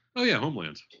 Oh yeah,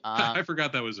 Homeland. Um, I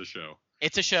forgot that was a show.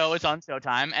 It's a show. It's on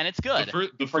Showtime, and it's good. The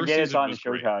You first forget it's season on was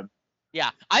great. Showtime. Yeah,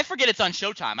 I forget it's on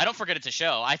Showtime. I don't forget it's a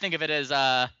show. I think of it as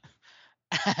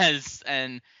as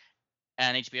an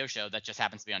HBO show that just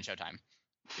happens to be on Showtime.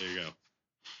 There you go.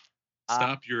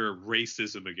 Stop your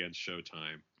racism against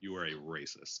Showtime. You are a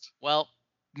racist. Well,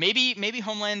 maybe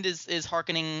Homeland is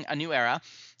hearkening a new era,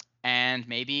 and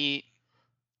maybe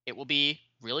it will be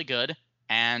really good.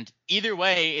 And either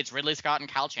way, it's Ridley Scott and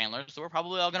Kyle Chandler, so we're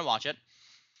probably all gonna watch it.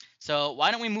 So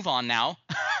why don't we move on now?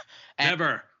 And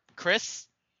Never. Chris,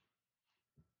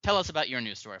 tell us about your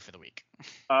news story for the week.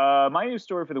 My news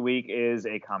story for the week is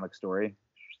a comic story.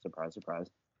 Surprise, surprise.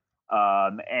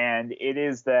 And it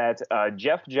is that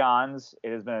Jeff Johns,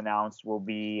 it has been announced, will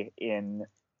be in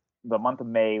the month of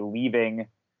May leaving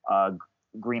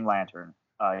Green Lantern.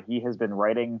 He has been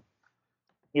writing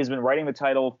the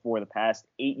title for the past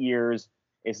 8 years.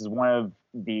 This is one of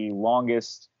the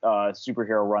longest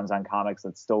superhero runs on comics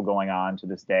that's still going on to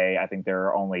this day. I think there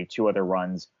are only 2 other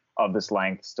runs of this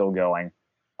length still going.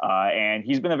 And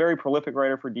he's been a very prolific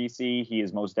writer for DC. He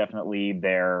is most definitely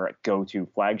their go-to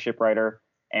flagship writer.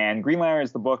 And Green Lantern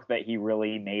is the book that he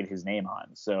really made his name on.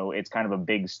 So it's kind of a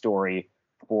big story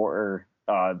for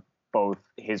both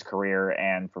his career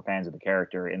and for fans of the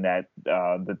character, in that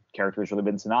the character has really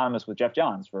been synonymous with Jeff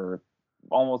Johns for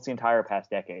almost the entire past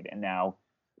decade. And now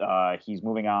he's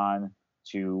moving on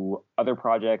to other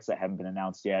projects that haven't been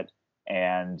announced yet.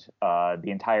 And the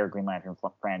entire Green Lantern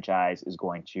franchise is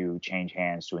going to change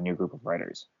hands to a new group of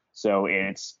writers. So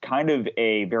it's kind of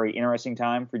a very interesting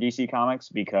time for DC Comics,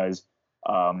 because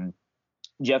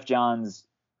Jeff Johns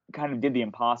kind of did the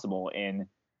impossible in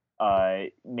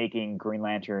making Green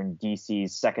Lantern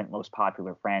DC's second most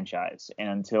popular franchise. And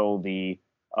until the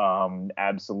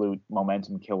absolute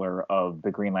momentum killer of the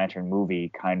Green Lantern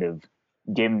movie kind of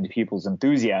dimmed people's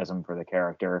enthusiasm for the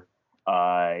character,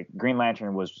 Green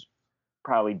Lantern was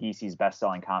probably DC's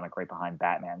best-selling comic right behind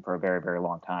Batman for a very, very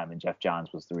long time, and Jeff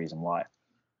Johns was the reason why.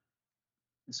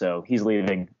 So he's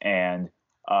leaving, and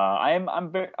I'm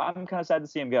kind of sad to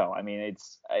see him go. I mean,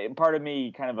 it's part of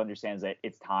me kind of understands that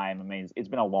it's time. I mean, it's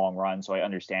been a long run, so I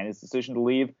understand his decision to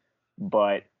leave,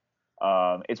 but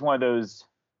it's one of those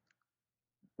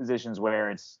positions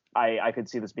where I could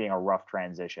see this being a rough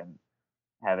transition,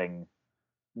 having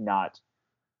not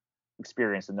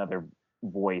experienced another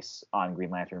voice on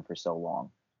Green Lantern for so long,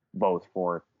 both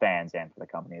for fans and for the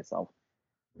company itself.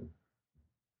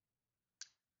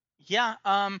 Yeah,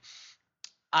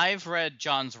 I've read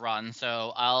John's run,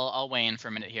 so I'll weigh in for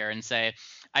a minute here and say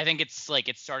I think it's like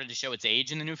it started to show its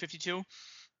age in the New 52,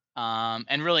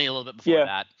 and really a little bit before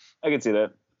that. I can see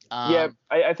that.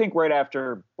 I think right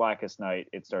after Blackest Night,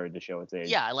 it started to show its age.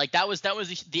 Yeah, like that was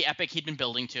the epic he'd been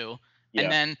building to. Yeah.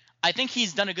 And then I think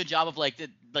he's done a good job of like the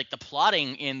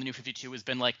plotting in the New 52 has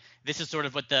been like, this is sort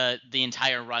of what the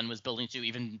entire run was building to,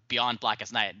 even beyond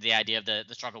Blackest Night, the idea of the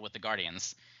struggle with the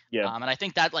Guardians. Yeah. And I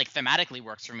think that like thematically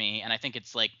works for me, and I think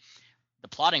it's like the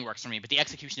plotting works for me, but the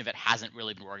execution of it hasn't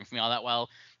really been working for me all that well,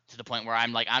 to the point where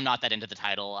I'm not that into the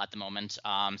title at the moment.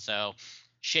 So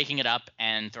shaking it up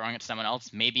and throwing it to someone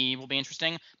else maybe will be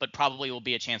interesting, but probably will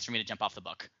be a chance for me to jump off the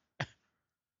book.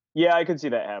 Yeah, I could see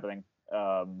that happening.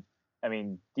 I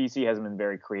mean, DC hasn't been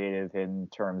very creative in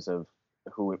terms of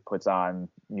who it puts on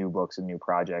new books and new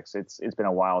projects. It's been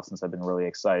a while since I've been really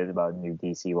excited about a new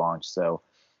DC launch. So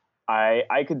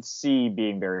I could see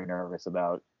being very nervous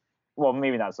about, well,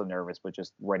 maybe not so nervous, but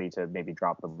just ready to maybe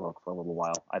drop the book for a little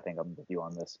while. I think I'm with you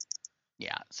on this.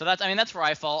 Yeah, so that's where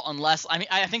I fall. Unless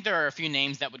I think there are a few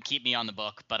names that would keep me on the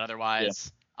book, but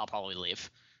otherwise I'll probably leave.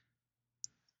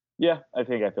 Yeah, I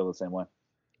think I feel the same way.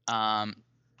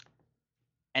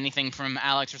 Anything from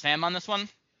Alex or Sam on this one?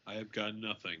 I have got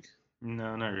nothing.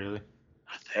 No, not really.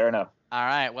 Fair enough. All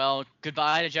right, well,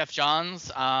 goodbye to Jeff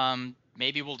Johns.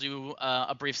 Maybe we'll do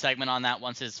a brief segment on that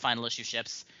once his final issue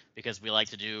ships, because we like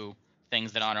to do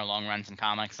things that honor long runs in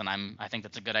comics, and I think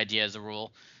that's a good idea as a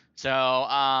rule. So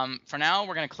for now,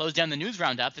 we're going to close down the news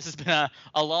roundup. This has been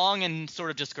a long and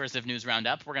sort of discursive news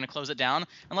roundup. We're going to close it down,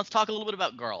 and let's talk a little bit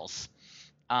about girls.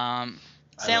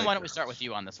 Sam, why don't we start with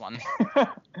you on this one?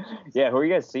 Yeah, who are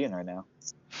you guys seeing right now?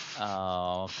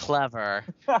 Oh, clever.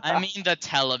 I mean the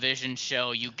television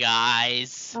show, you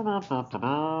guys. We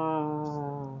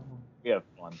have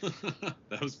fun.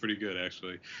 That was pretty good,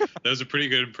 actually. That was a pretty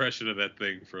good impression of that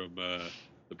thing from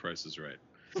The Price is Right.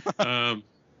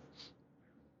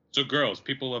 So, girls,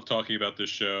 people love talking about this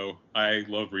show. I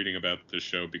love reading about this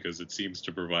show because it seems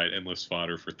to provide endless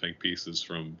fodder for think pieces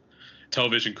from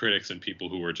television critics and people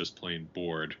who are just plain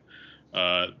bored.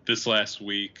 This last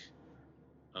week,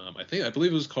 I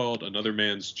believe it was called Another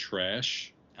Man's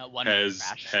Trash. Has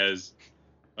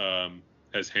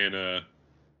Hannah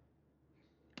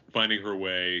finding her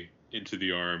way into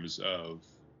the arms of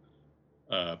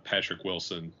Patrick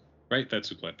Wilson, right? That's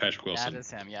who played Patrick Wilson. That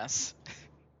is him, yes.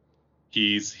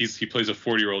 He plays a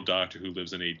 40-year-old doctor who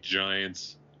lives in a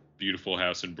giant, beautiful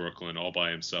house in Brooklyn, all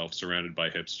by himself, surrounded by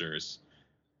hipsters.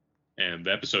 And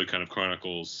the episode kind of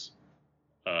chronicles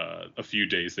a few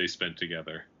days they spent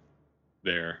together,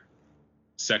 their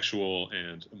sexual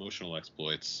and emotional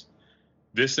exploits.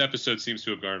 This episode seems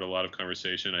to have garnered a lot of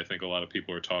conversation. I think a lot of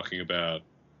people are talking about,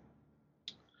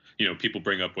 people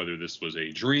bring up whether this was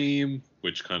a dream,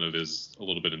 which kind of is a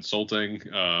little bit insulting,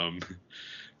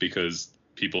 because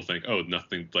people think, oh,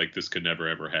 nothing like this could never,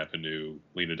 ever happen to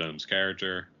Lena Dunham's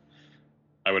character.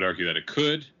 I would argue that it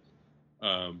could.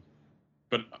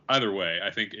 But either way, I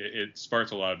think it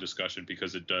sparks a lot of discussion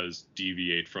because it does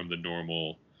deviate from the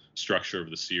normal structure of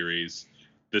the series.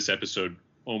 This episode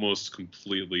almost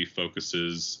completely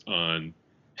focuses on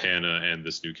Hannah and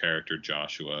this new character,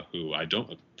 Joshua, who I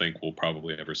don't think we'll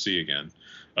probably ever see again.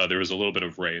 There was a little bit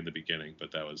of Ray in the beginning,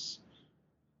 but that was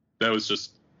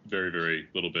just very, very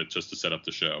little bit just to set up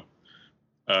the show.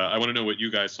 I want to know what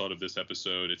you guys thought of this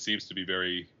episode. It seems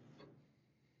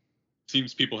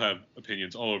people have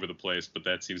opinions all over the place, but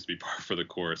that seems to be par for the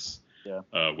course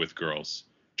with girls.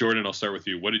 Jordan, I'll start with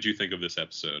you. What did you think of this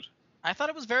episode? I thought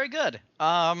it was very good.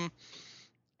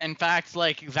 In fact,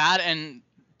 like that and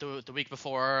the week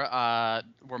before have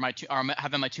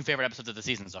been my two favorite episodes of the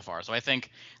season so far. So I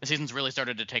think the season's really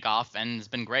started to take off and it's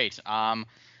been great. I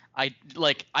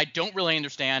don't really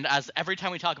understand, as every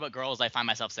time we talk about girls, I find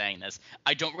myself saying this.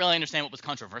 I don't really understand what was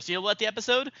controversial about the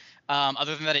episode,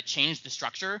 other than that it changed the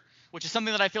structure, which is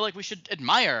something that I feel like we should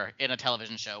admire in a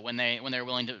television show when they're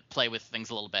willing to play with things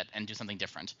a little bit and do something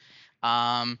different.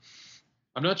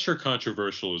 I'm not sure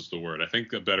controversial is the word. I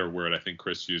think a better word, I think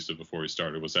Chris used it before we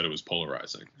started, was that it was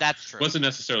polarizing. That's true. It wasn't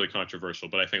necessarily controversial,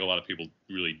 but I think a lot of people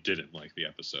really didn't like the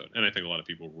episode, and I think a lot of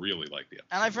people really liked the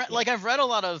episode. And I've read a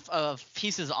lot of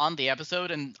pieces on the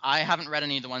episode, and I haven't read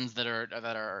any of the ones that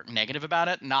are negative about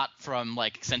it. Not from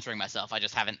like censoring myself. I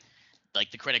just haven't,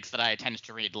 like, the critics that I tend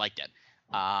to read liked it,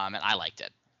 and I liked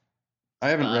it. I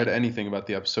haven't read anything about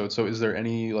the episode, so is there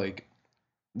any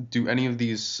do any of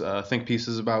these think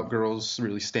pieces about girls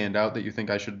really stand out that you think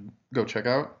I should go check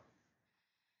out?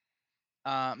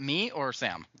 Me or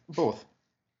Sam? Both.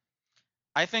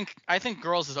 I think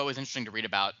Girls is always interesting to read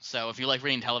about. So if you like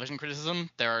reading television criticism,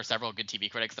 there are several good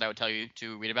TV critics that I would tell you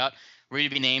to read about. Read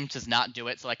to be named does not do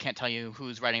it, so I can't tell you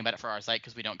who's writing about it for our site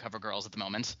because we don't cover girls at the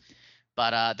moment.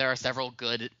 But there are several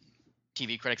good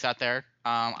TV critics out there.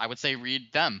 I would say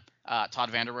read them.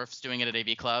 Todd Vanderwerf's doing it at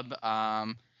AV Club.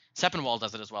 Sepinwall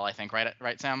does it as well, I think,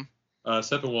 right, Sam?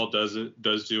 Sepinwall does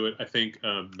do it. I think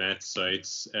Matt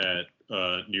Seitz at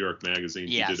New York Magazine,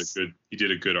 yes. he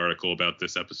did a good article about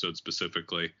this episode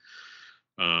specifically.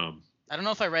 I don't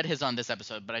know if I read his on this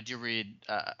episode, but I do read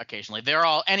occasionally.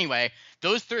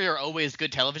 Those three are always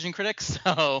good television critics,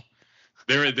 so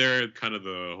they're kind of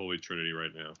the holy trinity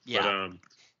right now. Yeah. But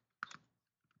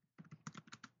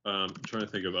I'm trying to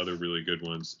think of other really good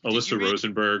ones. Alyssa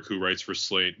Rosenberg, who writes for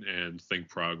Slate and Think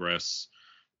Progress,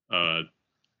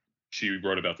 she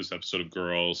wrote about this episode of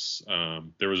Girls.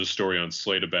 There was a story on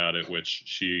Slate about it, which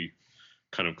she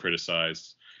kind of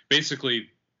criticized. Basically,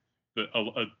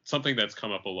 something that's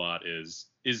come up a lot is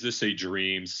this a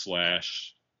dream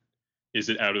 / is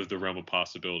it out of the realm of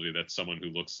possibility that someone who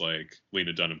looks like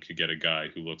Lena Dunham could get a guy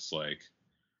who looks like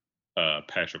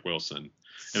Patrick Wilson?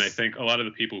 And I think a lot of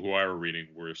the people who I were reading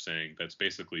were saying that's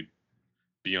basically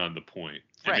beyond the point.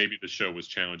 And maybe the show was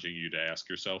challenging you to ask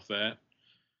yourself that.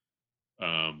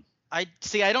 I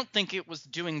don't think it was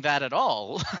doing that at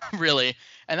all, really.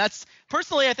 And that's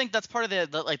personally, I think that's part of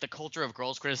the culture of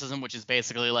girls criticism, which is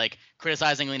basically like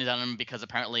criticizing Lena Dunham because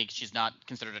apparently she's not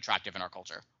considered attractive in our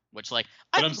culture. Which but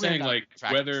I'm saying like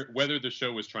whether the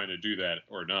show was trying to do that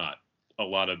or not,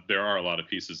 there are a lot of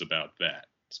pieces about that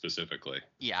specifically.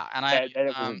 Yeah, and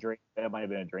it was a dream. That might have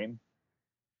been a dream.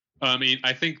 I mean,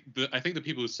 I think the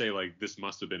people who say like this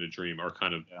must have been a dream are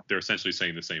kind of they're essentially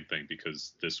saying the same thing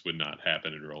because this would not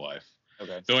happen in real life.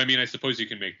 Okay. So I mean, I suppose you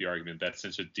can make the argument that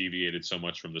since it deviated so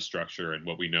much from the structure and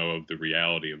what we know of the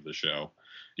reality of the show,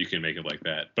 you can make it like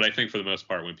that. But I think for the most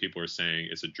part, when people are saying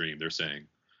it's a dream, they're saying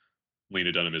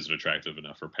Lena Dunham isn't attractive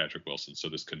enough for Patrick Wilson, so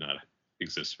this could not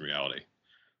exist in reality,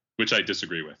 which I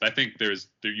disagree with. I think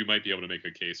you might be able to make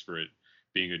a case for it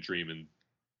being a dream and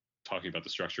talking about the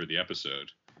structure of the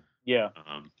episode. Yeah.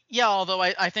 Although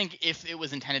I think if it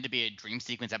was intended to be a dream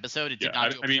sequence episode, it did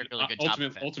not do a particularly good job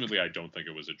of it. Ultimately, I don't think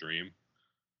it was a dream.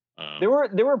 There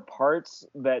were parts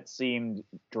that seemed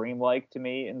dreamlike to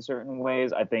me in certain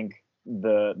ways. I think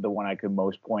the one I could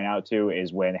most point out to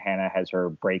is when Hannah has her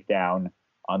breakdown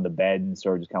on the bed and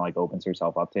sort of just kind of like opens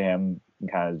herself up to him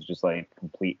and kind of just like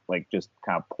just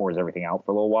kind of pours everything out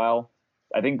for a little while.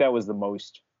 I think that was the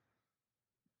most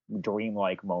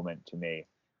dreamlike moment to me.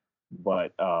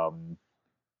 But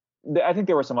I think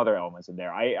there were some other elements in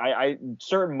there. I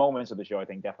certain moments of the show I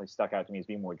think definitely stuck out to me as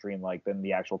being more dreamlike than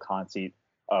the actual conceit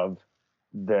of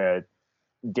the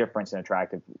difference in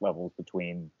attractive levels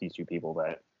between these two people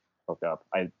that hooked up.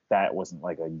 That wasn't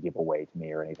like a giveaway to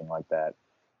me or anything like that.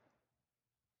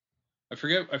 I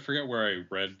forget where I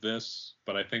read this,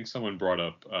 but I think someone brought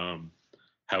up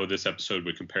how this episode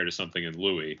would compare to something in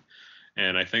Louis,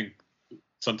 and I think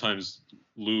sometimes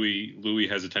Louis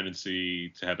has a tendency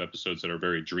to have episodes that are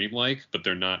very dreamlike, but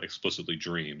they're not explicitly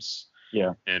dreams.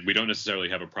 Yeah, and we don't necessarily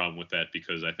have a problem with that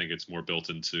because I think it's more built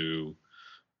into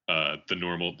the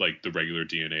normal, like the regular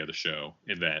DNA of the show,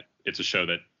 in that it's a show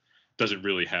that doesn't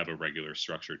really have a regular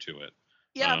structure to it.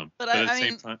 Yeah, but at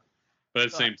the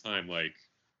same time, like.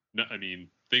 No, I mean,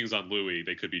 things on Louis,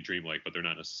 they could be dreamlike, but they're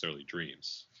not necessarily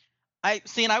dreams.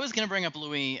 And I was going to bring up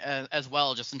Louis as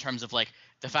well, just in terms of like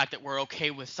the fact that we're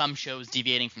okay with some shows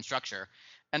deviating from structure.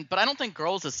 But I don't think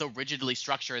Girls is so rigidly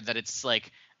structured that it's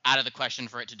like out of the question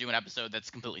for it to do an episode that's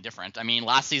completely different. I mean,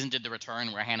 last season did The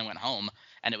Return where Hannah went home,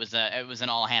 and it was an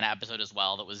all Hannah episode as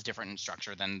well that was different in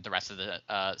structure than the rest of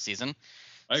the season.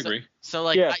 I agree. So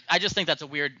like, yeah. I just think that's a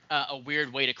weird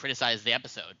way to criticize the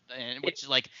episode, which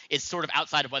like is sort of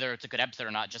outside of whether it's a good episode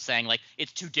or not. Just saying like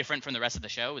it's too different from the rest of the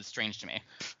show is strange to me.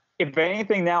 If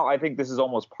anything, now I think this is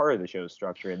almost part of the show's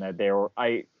structure, in that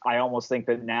I almost think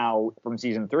that now from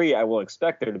season 3, I will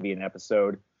expect there to be an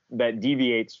episode that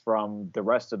deviates from the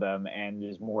rest of them and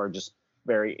is more just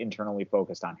very internally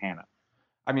focused on Hannah.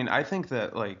 I mean, I think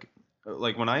that like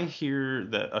when I hear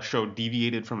that a show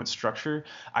deviated from its structure,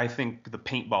 I think the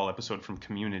paintball episode from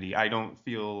Community. I don't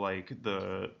feel like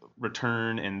the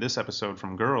Return in this episode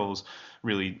from Girls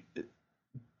really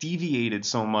deviated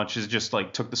so much as just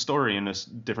like took the story in a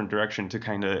different direction to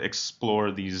kind of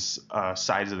explore these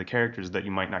sides of the characters that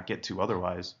you might not get to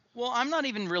otherwise. Well, I'm not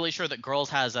even really sure that Girls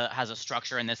has a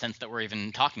structure in the sense that we're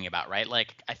even talking about, right?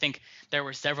 Like, I think there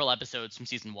were several episodes from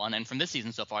season 1 and from this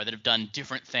season so far that have done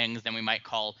different things than we might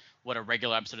call what a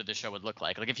regular episode of the show would look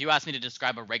like. Like, if you asked me to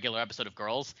describe a regular episode of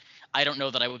Girls, I don't know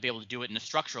that I would be able to do it in a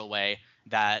structural way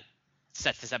that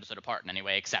sets this episode apart in any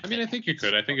way. Except, I mean, I think you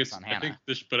could. I think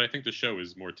the show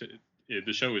is more.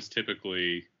 The show is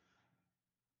typically.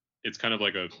 It's kind of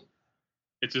like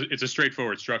it's a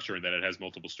straightforward structure in that it has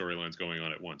multiple storylines going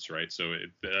on at once, right? So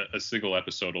a single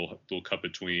episode will cut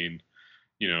between,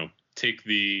 take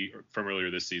from earlier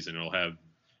this season,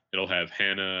 it'll have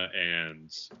Hannah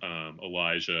and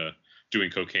Elijah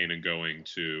doing cocaine and going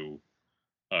to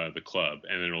the club,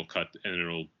 and then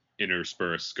it'll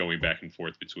intersperse going back and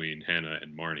forth between Hannah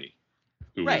and Marnie,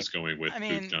 who is going with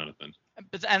Jonathan.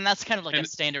 And that's kind of like a And-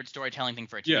 standard storytelling thing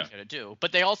for a TV Yeah. show to do.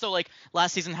 But they also like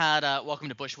last season had Welcome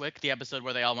to Bushwick, the episode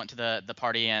where they all went to the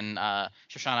party and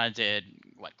Shoshana did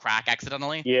crack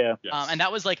accidentally. Yeah. Yes. And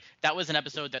that was an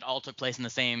episode that all took place in the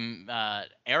same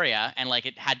area, and like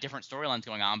it had different storylines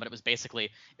going on, but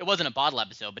it wasn't a bottle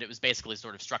episode, but it was basically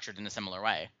sort of structured in a similar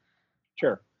way.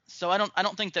 Sure. So I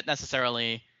don't think that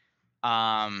necessarily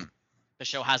the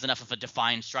show has enough of a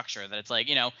defined structure that it's like,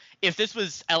 if this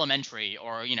was Elementary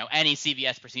or any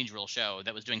CBS procedural show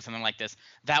that was doing something like this,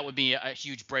 that would be a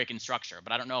huge break in structure.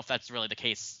 But I don't know if that's really the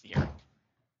case here.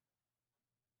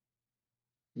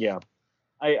 Yeah.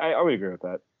 I would agree with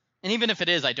that. And even if it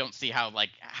is, I don't see how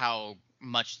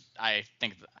much I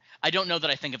don't know that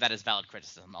I think of that as valid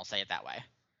criticism. I'll say it that way.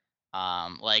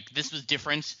 This was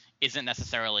different isn't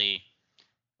necessarily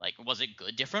like, was it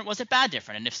good different? Was it bad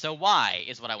different? And if so, why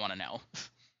is what I want to know.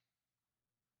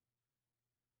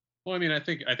 Well, I mean, I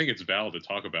think it's valid to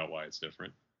talk about why it's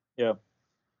different. Yeah.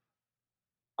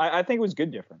 I think it was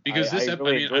good different. Because I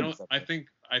really enjoyed this I episode.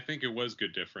 think it was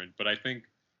good different, but I think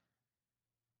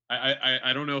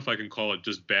I don't know if I can call it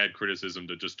just bad criticism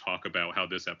to just talk about how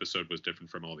this episode was different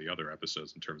from all the other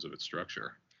episodes in terms of its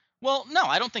structure. Well, no,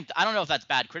 I don't know if that's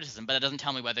bad criticism, but it doesn't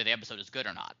tell me whether the episode is good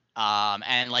or not.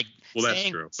 And like Well, that's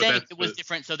saying, true. But saying that's it was the-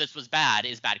 different, so this was bad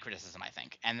is bad criticism, I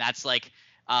think. And that's like,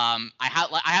 I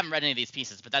haven't read any of these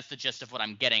pieces, but that's the gist of what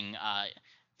I'm getting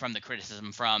from the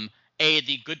criticism from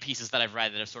the good pieces that I've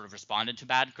read that have sort of responded to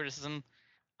bad criticism,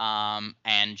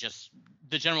 and just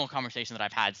the general conversation that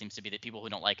I've had seems to be that people who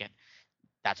don't like it,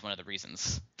 that's one of the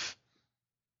reasons.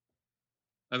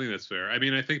 I think that's fair. I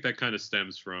mean, I think that kind of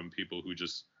stems from people who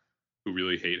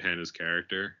really hate Hannah's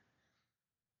character.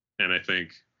 And I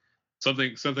think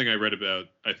something I read about,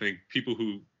 I think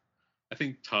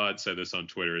Todd said this on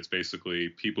Twitter. It's basically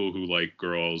people who like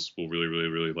girls will really, really,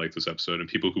 really like this episode. And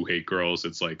people who hate girls,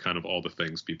 it's like kind of all the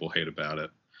things people hate about it.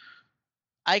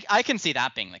 I can see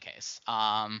that being the case.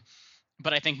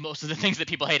 But I think most of the things that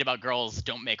people hate about girls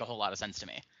don't make a whole lot of sense to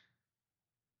me.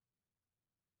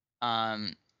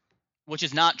 Which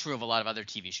is not true of a lot of other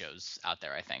TV shows out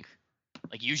there, I think.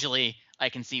 Like, usually I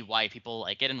can see why people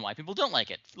like it and why people don't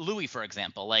like it. Louis, for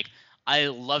example, like, I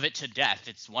love it to death.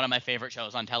 It's one of my favorite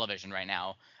shows on television right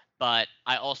now. But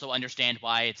I also understand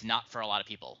why it's not for a lot of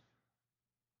people.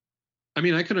 I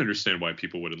mean, I can understand why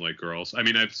people wouldn't like girls. I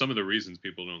mean, some of the reasons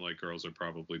people don't like girls are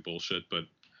probably bullshit, but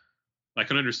I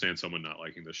can understand someone not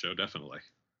liking the show, definitely.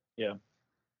 Yeah.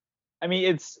 I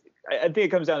mean, I think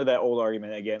it comes down to that old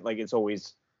argument again. Like, it's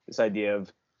always this idea of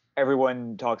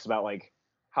everyone talks about like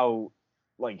how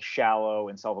like shallow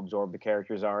and self-absorbed the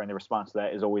characters are, and the response to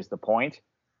that is always the point.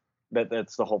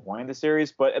 That's the whole point of the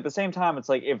series. But at the same time, it's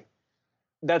like, if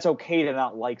that's okay to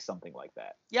not like something like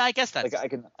that. Yeah, I guess that's Like, I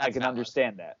can valid.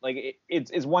 understand that. Like,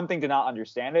 it's one thing to not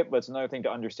understand it, but it's another thing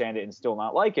to understand it and still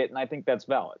not like it. And I think that's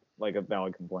valid, like a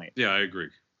valid complaint. Yeah, I agree.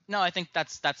 No, I think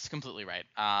that's completely right.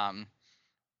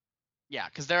 Yeah,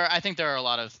 because I think there are a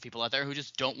lot of people out there who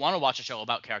just don't want to watch a show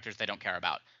about characters they don't care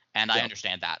about, and I Yeah.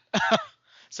 understand that.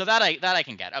 So that I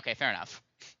can get. Okay, fair enough.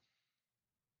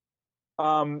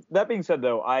 That being said,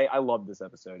 though, I loved this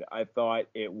episode. I thought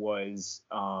it was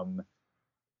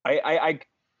I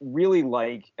really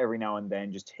like every now and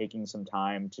then just taking some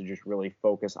time to just really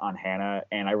focus on Hannah,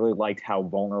 and I really liked how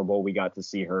vulnerable we got to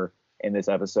see her in this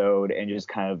episode, and just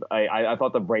kind of I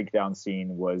thought the breakdown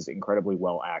scene was incredibly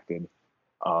well acted,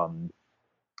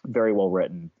 very well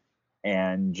written,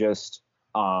 and just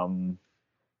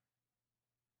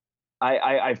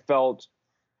I felt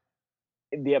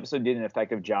the episode did an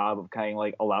effective job of kind of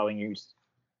like allowing you.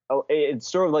 It's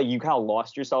sort of like you kind of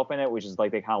lost yourself in it, which is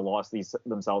like they kind of lost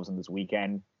themselves in this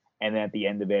weekend, and then at the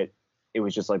end of it, it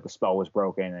was just like the spell was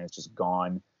broken and it's just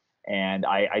gone. And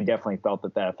I definitely felt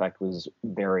that effect was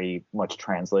very much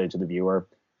translated to the viewer,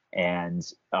 and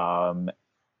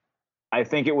I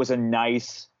think it was a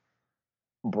nice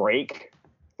break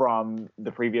from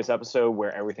the previous episode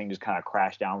where everything just kind of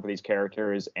crashed down for these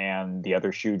characters, and the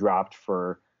other shoe dropped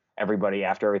for everybody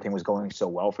after everything was going so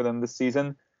well for them this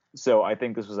season. So I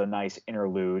think this was a nice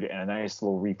interlude and a nice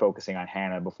little refocusing on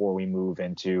Hannah before we move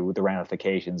into the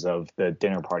ramifications of the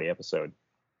dinner party episode.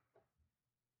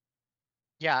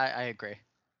 Yeah, I agree.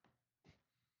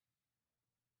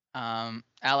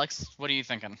 Alex, what are you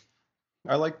thinking?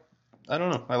 I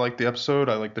don't know. I like the episode.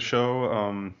 I like the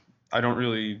show.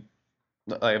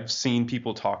 I've seen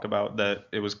people talk about that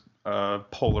it was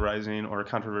polarizing or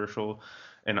controversial,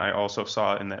 and I also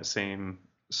saw in that same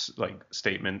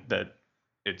statement that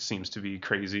it seems to be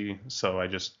crazy. So I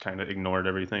just kind of ignored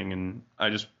everything, and I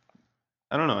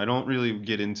don't know. I don't really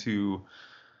get into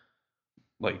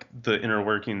like the inner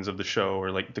workings of the show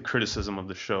or like the criticism of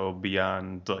the show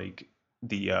beyond like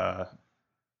the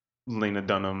Lena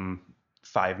Dunham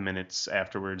 5 minutes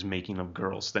afterwards making of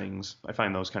girls things. I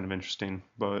find those kind of interesting,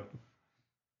 but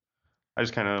I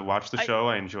just kind of watch the show.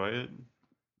 I enjoy it.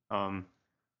 I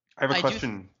have a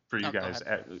question for you guys.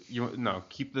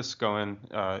 Keep this going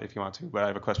if you want to, but I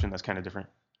have a question that's kind of different.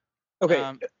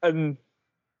 Okay.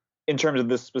 In terms of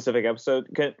this specific episode,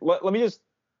 let me just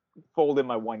fold in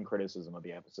my one criticism of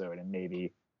the episode, and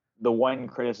maybe the one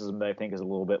criticism that I think is a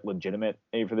little bit legitimate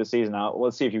maybe for this season. Now,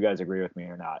 let's see if you guys agree with me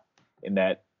or not. In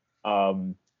that,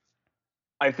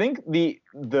 I think the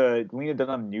Lena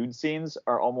Dunham nude scenes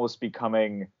are almost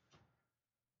becoming.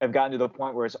 Have gotten to the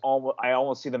point where I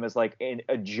almost see them as like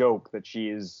a joke that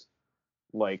she's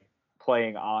like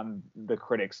playing on the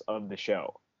critics of the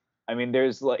show. I mean,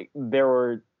 there's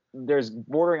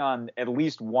bordering on at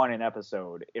least one an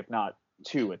episode, if not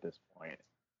two at this point.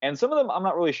 And some of them I'm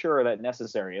not really sure are that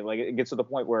necessary. Like it gets to the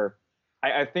point where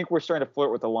I think we're starting to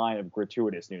flirt with the line of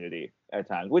gratuitous nudity at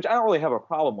times, which I don't really have a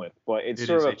problem with, but it's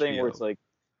sort of a thing where it's like,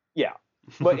 yeah,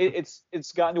 but it's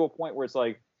gotten to a point where it's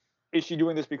like, is she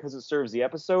doing this because it serves the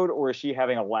episode, or is she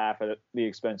having a laugh at the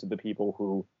expense of the people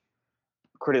who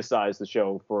criticize the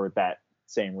show for that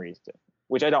same reason?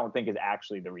 Which I don't think is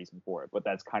actually the reason for it, but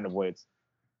that's kind of what it's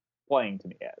playing to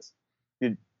me as.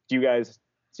 Do you guys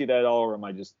see that at all, or am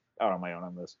I just out on my own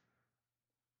on this?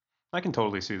 I can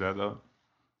totally see that though.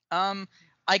 I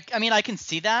mean I can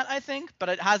see that, I think, but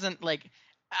it hasn't like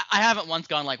I haven't once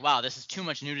gone like, wow, this is too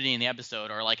much nudity in the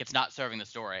episode, or like it's not serving the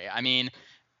story. I mean,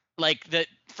 like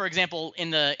for example,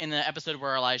 in the episode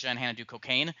where Elijah and Hannah do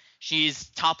cocaine, she's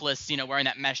topless, wearing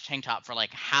that mesh tank top for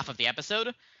like half of the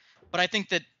episode. But I think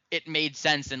that it made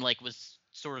sense and like was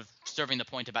sort of serving the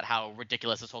point about how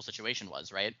ridiculous this whole situation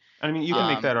was, right? I mean, you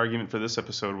can make that argument for this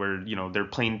episode where, they're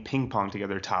playing ping pong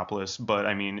together topless, but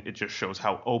I mean, it just shows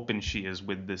how open she is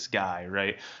with this guy,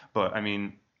 right? But I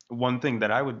mean, one thing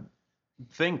that I would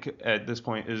think at this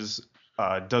point is,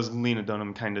 does Lena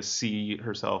Dunham kind of see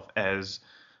herself as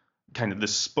kind of the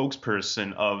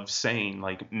spokesperson of saying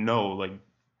like, no, like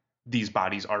these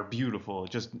bodies are beautiful,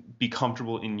 just be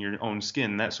comfortable in your own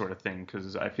skin, that sort of thing?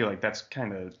 Because I feel like that's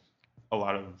kind of a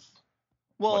lot of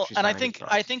and I think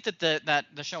that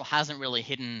the show hasn't really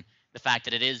hidden the fact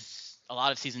that it is a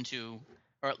lot of season 2,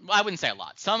 or I wouldn't say a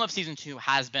lot. Some of season 2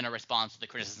 has been a response to the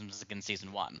criticisms in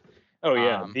season 1. Oh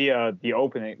yeah,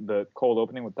 the cold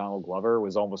opening with Donald Glover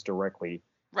was almost directly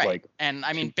right. Like, and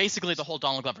I mean, basically the whole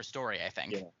Donald Glover story, I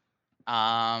think,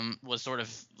 was sort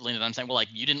of Lena Dunham saying, well, like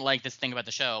you didn't like this thing about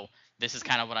the show. This is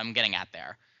kind of what I'm getting at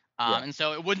there. And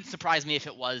so it wouldn't surprise me if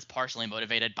it was partially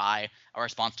motivated by a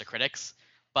response to critics,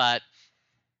 but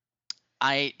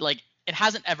it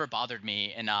hasn't ever bothered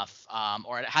me enough,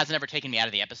 or it hasn't ever taken me out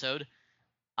of the episode.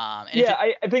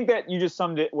 I think that you just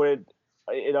summed it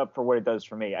up for what it does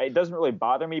for me. It doesn't really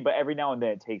bother me, but every now and then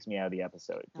it takes me out of the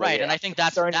episode. Right, and I think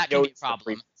that can be a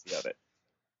problem. Of it.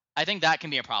 I think that can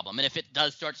be a problem, and if it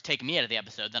does start to take me out of the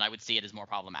episode, then I would see it as more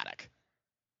problematic.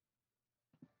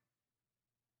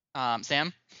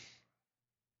 Sam?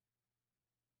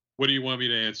 What do you want me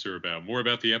to answer about? More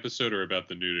about the episode or about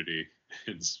the nudity?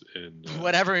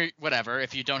 Whatever.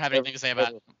 If you don't have anything to say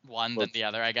about one, then the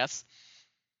other, I guess.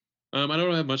 I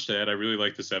don't have much to add. I really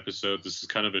like this episode. This is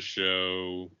kind of a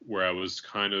show where I was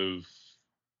kind of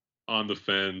on the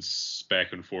fence,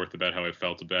 back and forth about how I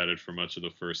felt about it for much of the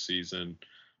first season.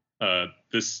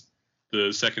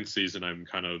 The second season, I'm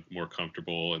kind of more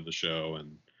comfortable in the show,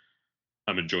 and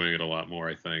I'm enjoying it a lot more,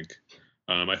 I think.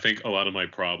 I think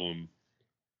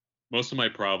most of my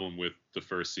problem with the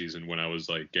first season, when I was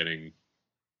like getting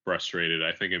frustrated,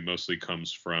 I think it mostly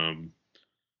comes from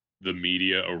the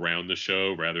media around the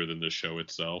show rather than the show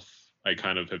itself. I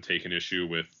kind of have taken issue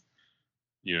with,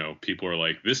 people are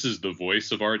like, this is the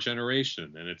voice of our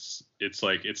generation, and it's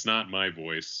like, it's not my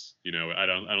voice. I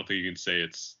don't think you can say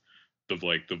it's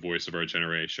the voice of our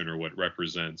generation or what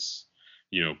represents,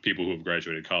 people who have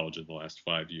graduated college in the last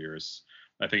 5 years.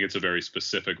 I think it's a very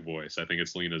specific voice. I think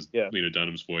it's Lena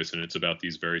Dunham's voice, and it's about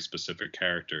these very specific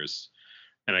characters.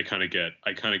 And I kind of get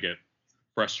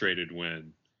frustrated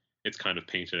when it's kind of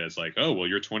painted as like, oh, well,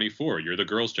 you're 24, you're the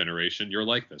girls' generation, you're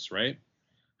like this, right?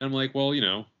 And I'm like, well,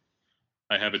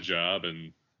 I have a job,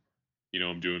 and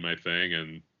I'm doing my thing,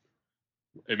 and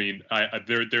I mean,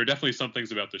 there are definitely some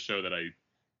things about the show that I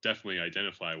definitely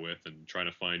identify with, and trying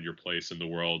to find your place in the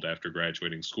world after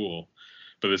graduating school.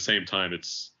 But at the same time,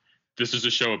 this is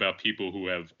a show about people who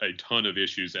have a ton of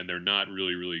issues, and they're not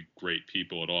really, really great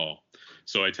people at all.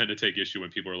 So I tend to take issue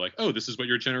when people are like, oh, this is what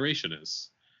your generation is.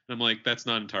 And I'm like, that's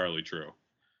not entirely true.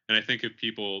 And I think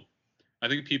people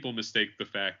mistake the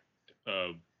fact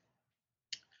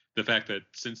the fact that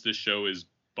since this show is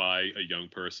by a young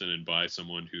person and by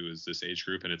someone who is this age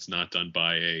group, and it's not done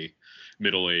by a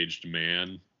middle-aged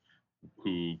man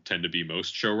who tend to be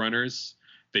most showrunners,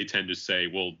 they tend to say,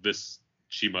 well,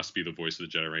 she must be the voice of the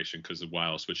generation, because why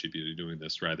else would she be doing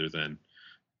this, rather than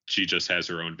she just has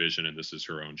her own vision and this is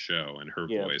her own show and her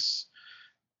voice.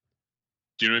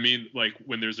 Do you know what I mean? Like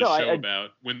when there's a show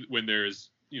about when there's,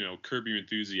 Curb Your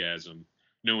Enthusiasm,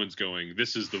 no one's going,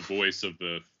 this is the voice of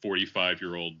the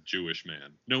 45-year-old Jewish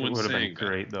man. No one's saying that. It would have been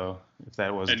great though if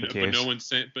that wasn't the case.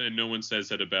 But no one says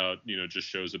that about, just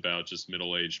shows about just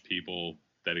middle-aged people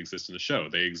that exist in the show.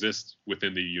 They exist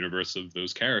within the universe of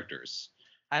those characters.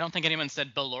 I don't think anyone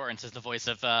said Bill Lawrence is the voice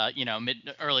of early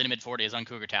to mid 40s on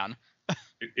Cougar Town.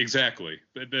 Exactly.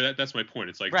 That's my point.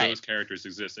 It's like those characters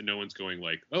exist and no one's going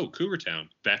like, oh, Cougar Town,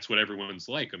 that's what everyone's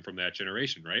like. I'm from that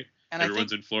generation, right? And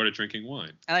everyone's in Florida drinking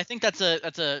wine. And I think that's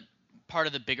a part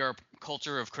of the bigger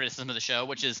culture of criticism of the show,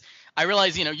 which is I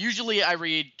realize, usually I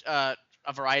read a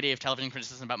variety of television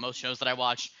criticism about most shows that I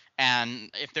watch. And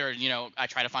if they're, I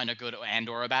try to find a good and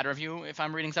or a bad review if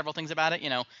I'm reading several things about it.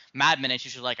 Mad Men, it's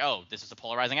usually like, oh, this is a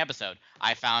polarizing episode.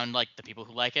 I found like the people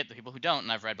who like it, the people who don't,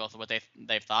 and I've read both of what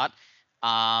they've thought.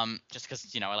 Just because,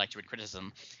 I like to read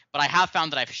criticism. But I have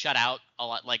found that I've shut out a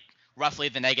lot, like roughly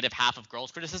the negative half of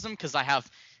girls' criticism, because I have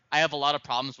a lot of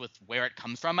problems with where it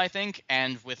comes from, I think,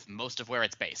 and with most of where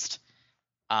it's based.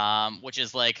 Which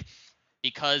is like,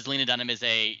 because Lena Dunham is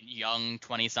a young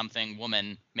 20-something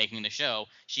woman making the show,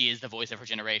 she is the voice of her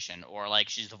generation, or like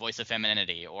she's the voice of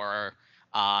femininity, or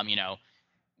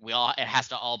it has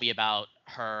to all be about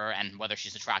her and whether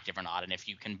she's attractive or not, and if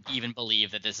you can even believe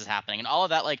that this is happening, and all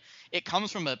of that, like it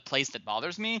comes from a place that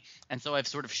bothers me, and so I've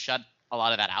sort of shut a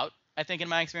lot of that out, I think, in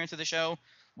my experience of the show,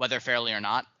 whether fairly or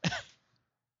not.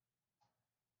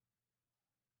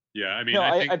 Yeah, I mean, no,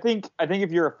 I think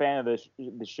if you're a fan of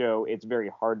the show, it's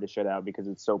very hard to shut out because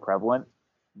it's so prevalent.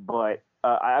 But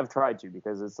I've tried to,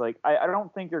 because it's like I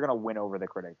don't think you're gonna win over the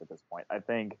critics at this point. I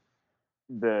think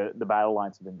the battle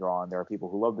lines have been drawn. There are people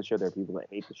who love the show. There are people that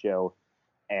hate the show,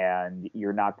 and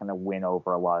you're not gonna win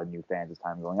over a lot of new fans as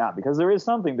time going on, because there is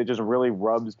something that just really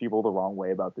rubs people the wrong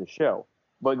way about this show.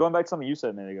 But going back to something you said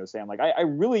a minute ago, Sam, like I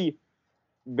really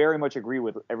very much agree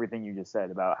with everything you just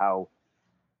said about how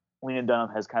Lena Dunham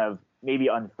has kind of maybe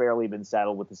unfairly been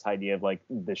saddled with this idea of like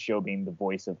the show being the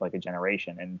voice of like a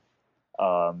generation,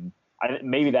 and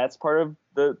maybe that's part of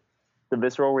the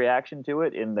visceral reaction to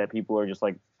it, in that people are just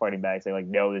like fighting back, saying like,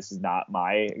 no, this is not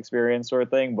my experience, sort of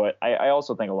thing. But I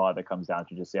also think a lot of it comes down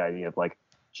to just the idea of like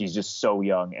she's just so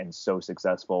young and so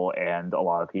successful, and a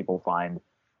lot of people find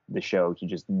the show to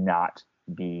just not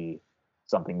be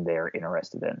something they're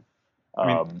interested in.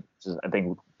 I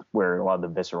think where a lot of the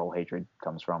visceral hatred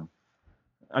comes from.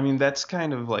 I mean, that's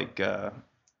kind of like an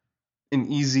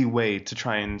easy way to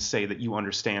try and say that you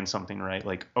understand something, right?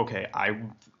 Like, okay,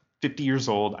 I'm 50 years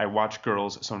old, I watch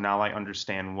Girls, so now I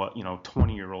understand what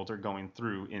 20-year-olds are going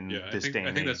through in this day and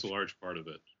age. I think that's a large part of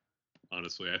it,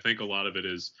 honestly. I think a lot of it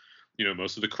is,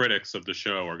 most of the critics of the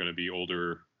show are going to be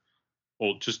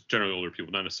just generally older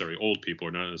people, not necessarily old people,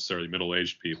 or not necessarily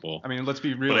middle-aged people. I mean, let's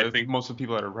be real. I think most of the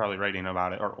people that are probably writing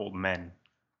about it are old men.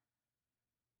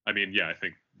 I mean, yeah, I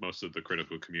think most of the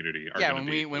critical community are. Yeah,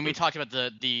 when we talked about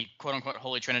the quote unquote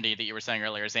holy trinity that you were saying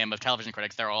earlier, Sam, of television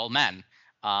critics, they're all men.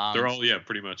 They're all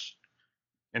pretty much.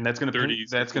 And that's gonna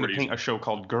paint a show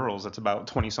called Girls that's about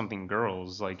 20-something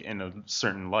girls like in a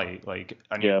certain light, like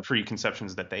any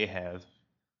preconceptions that they have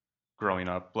growing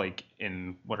up, like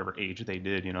in whatever age they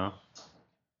did,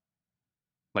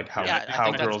 like how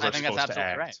girls are supposed to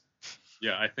act. Right.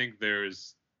 Yeah, I think there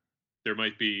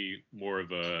might be more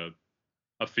of a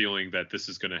feeling that this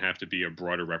is going to have to be a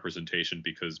broader representation,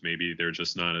 because maybe they're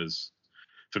just not as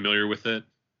familiar with it.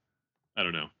 I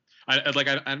don't know. I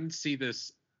didn't see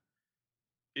this.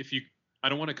 I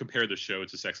don't want to compare the show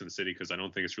to Sex and the City, because I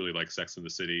don't think it's really like Sex and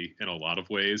the City in a lot of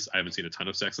ways. I haven't seen a ton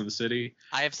of Sex and the City.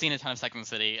 I have seen a ton of Sex and the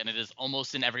City, and it is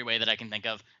almost in every way that I can think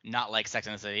of not like Sex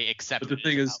and the City, except the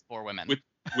thing is, for women.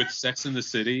 With Sex and the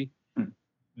City,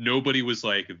 nobody was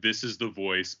like, this is the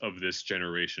voice of this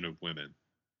generation of women.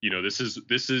 This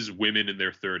is women in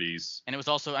their 30s. And it was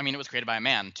also, it was created by a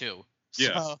man too.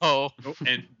 Yeah.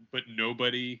 But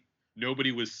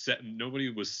nobody was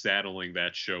saddling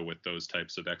that show with those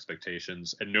types of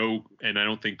expectations, and I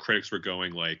don't think critics were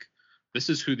going like, this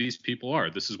is who these people are.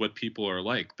 This is what people are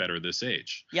like that are this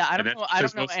age. Yeah, I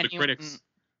don't know any critics.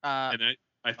 And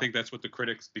I think that's what the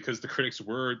critics, because the critics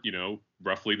were,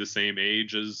 roughly the same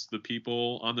age as the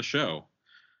people on the show.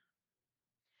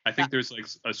 I think there's like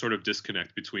a sort of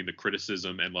disconnect between the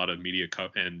criticism and a lot of media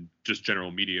and just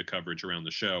general media coverage around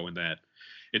the show, and that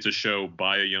it's a show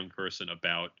by a young person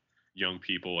about young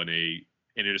people, and it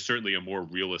is certainly a more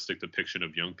realistic depiction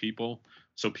of young people.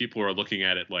 So people are looking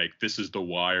at it like this is The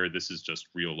Wire, this is just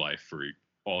real life for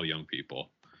all young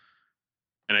people.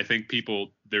 And I think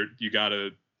people you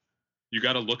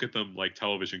gotta look at them like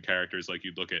television characters, like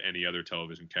you'd look at any other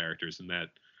television characters, and that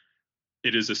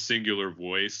it is a singular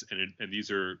voice, and these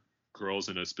are girls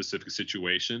in a specific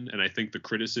situation. And I think the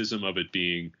criticism of it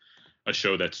being a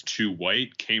show that's too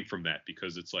white came from that,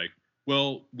 because it's like,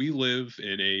 well, we live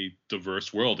in a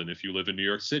diverse world, and if you live in New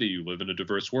York City, you live in a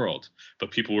diverse world.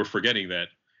 But people were forgetting that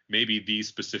maybe these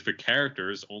specific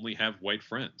characters only have white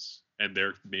friends, and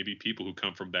there may be people who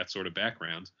come from that sort of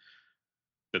background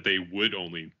that they would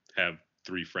only have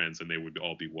 3 friends and they would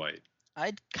all be white.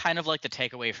 I'd kind of like the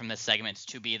takeaway from this segment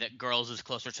to be that Girls is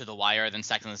closer to The Wire than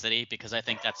Sex and the City, because I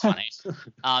think that's funny,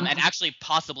 and actually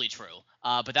possibly true.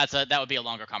 But that would be a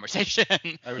longer conversation.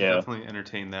 I would definitely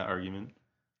entertain that argument.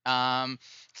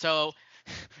 So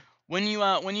when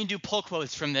you do pull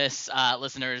quotes from this,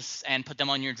 listeners, and put them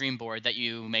on your dream board that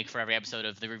you make for every episode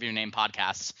of the Review Your Name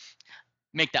podcast,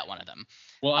 make that one of them.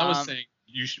 Well, I was saying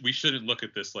we shouldn't look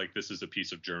at this like this is a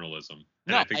piece of journalism.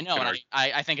 And no, I know, and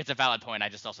I think it's a valid point. I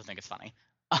just also think it's funny.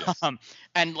 Yes.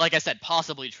 And like I said,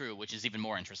 possibly true, which is even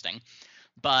more interesting.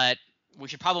 But we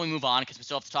should probably move on, because we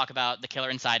still have to talk about the killer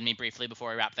inside me briefly before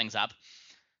we wrap things up.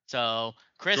 So,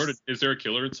 Chris, Jordan, is there a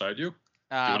killer inside you?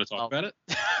 Do you want to talk about it?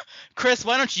 Chris,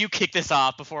 why don't you kick this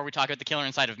off before we talk about the killer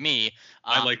inside of me?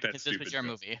 I like that. Because this was your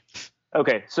movie.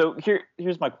 Okay, so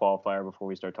here's my qualifier before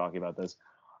we start talking about this.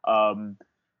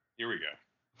 Here we go.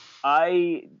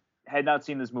 I had not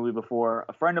seen this movie before.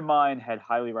 A friend of mine had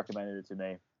highly recommended it to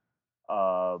me.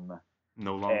 No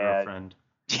longer a friend.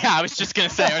 Yeah, I was just gonna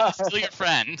say, are they still your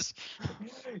friends?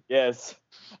 Yes,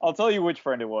 I'll tell you which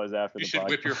friend it was after You the should podcast.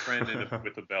 whip your friend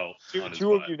with a belt.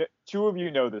 Two of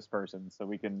you know this person, so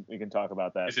we can talk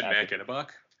about that. Is it Matt Gettebach?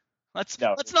 Let's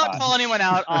No, not call anyone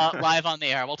out live on the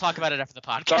air. We'll talk about it after the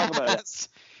podcast.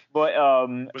 But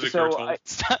Was it so Gertrude?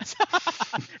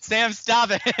 Sam, stop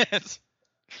it.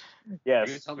 Yes,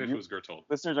 You can tell me if it was Gertrude.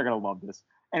 listeners are gonna love this.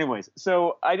 Anyways,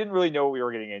 so I didn't really know what we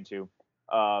were getting into,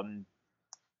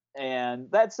 and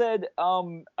that said,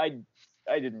 I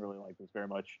didn't really like this very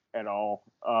much at all.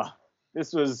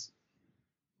 This was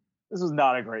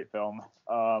not a great film.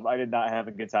 I did not have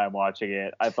a good time watching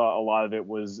it. I thought a lot of it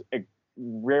was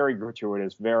very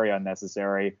gratuitous, very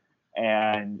unnecessary,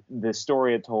 and the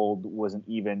story it told wasn't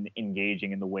even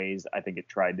engaging in the ways I think it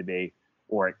tried to be,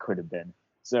 or it could have been.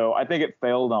 So I think it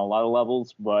failed on a lot of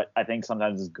levels, but I think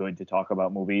sometimes it's good to talk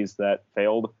about movies that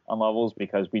failed on levels,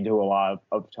 because we do a lot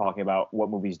of talking about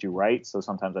what movies do right. So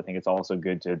sometimes I think it's also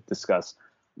good to discuss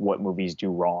what movies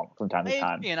do wrong from time to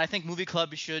time. And I think Movie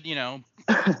Club should,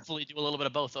 hopefully do a little bit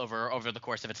of both over the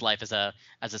course of its life as a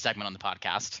segment on the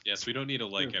podcast. Yes, we don't need to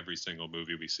like every single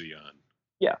movie we see on.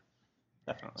 Yeah,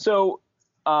 Definitely. so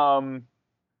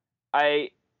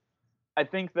I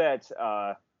think that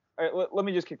all right, let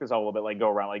me just kick this off a little bit, like go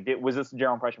around. Like, was this a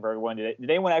general impression for everyone? Did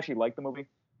anyone actually like the movie?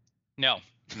 No.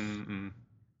 Mm-mm.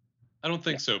 I don't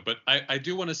think so, but I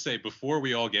do want to say, before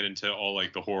we all get into all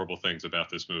like the horrible things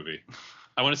about this movie,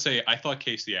 I want to say I thought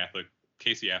Casey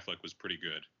Affleck was pretty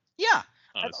good. Yeah.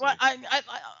 Honestly.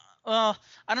 I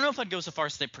don't know if I'd go so far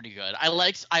as to say pretty good. I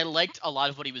liked a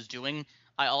lot of what he was doing.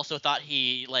 I also thought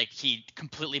he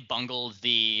completely bungled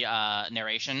the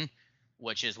narration,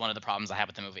 which is one of the problems I have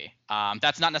with the movie.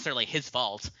 That's not necessarily his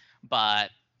fault,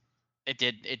 but it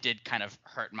did kind of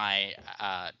hurt my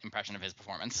impression of his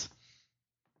performance.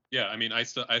 Yeah, I mean, I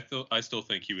still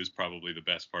think he was probably the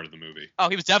best part of the movie. Oh,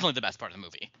 he was definitely the best part of the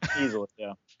movie. Easily,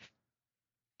 yeah.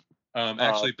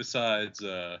 Actually, besides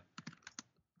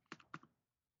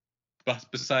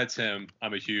him,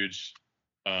 I'm a huge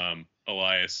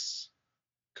Elias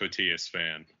Koteas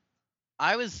fan.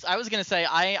 I was gonna say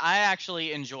I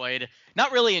actually enjoyed,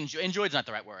 not really enjoyed's not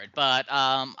the right word, but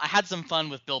I had some fun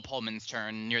with Bill Pullman's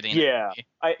turn near the end. Yeah.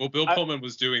 Bill Pullman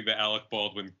was doing the Alec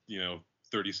Baldwin,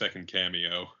 30-second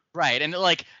cameo. Right, and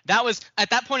that was at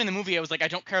that point in the movie, I was like, I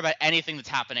don't care about anything that's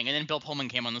happening, and then Bill Pullman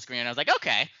came on the screen, and I was like,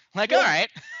 okay, all right.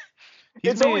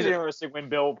 It's always interesting when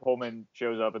Bill Pullman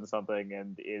shows up in something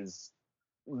and is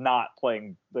not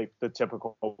playing like the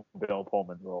typical Bill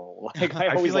Pullman role. Like,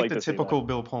 I feel like the to typical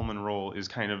Bill Pullman role is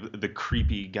kind of the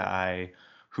creepy guy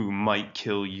who might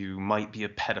kill you, might be a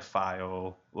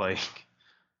pedophile, like.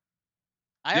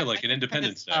 Like an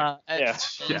Independence Day.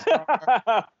 That's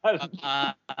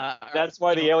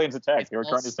why the aliens attacked. They were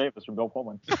trying to save us from Bill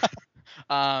Pullman.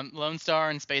 Lone Star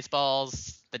in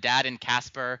Spaceballs, the dad in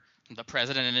Casper, The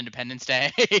President and Independence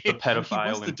Day. The He pedophile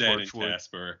was the in dad in Torchwood.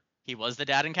 Casper. He was the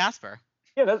dad in Casper.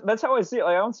 Yeah, that's how I see it.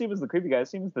 Like, I don't see him as the creepy guy. I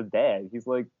see him as the dad. He's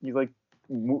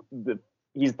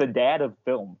the dad of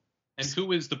film. And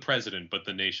who is the president but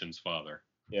the nation's father?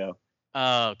 Yeah.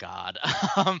 Oh God.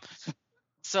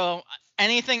 So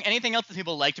anything else that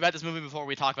people liked about this movie before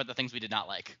we talk about the things we did not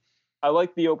like? I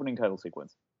like the opening title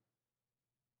sequence.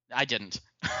 I didn't.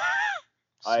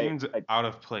 Seems I- out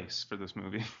of place for this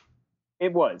movie.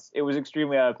 It was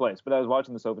extremely out of place. But I was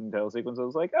watching this opening title sequence. I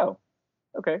was like, oh,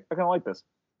 okay, I kind of like this.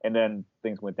 And then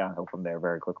things went downhill from there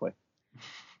very quickly.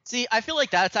 See, I feel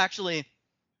like that's actually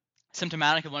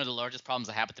symptomatic of one of the largest problems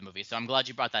I have with the movie. So I'm glad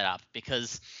you brought that up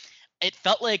because it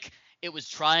felt like it was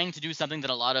trying to do something that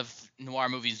a lot of noir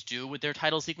movies do with their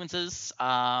title sequences.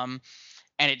 And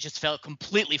it just felt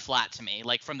completely flat to me,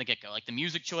 like from the get-go. Like the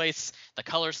music choice, the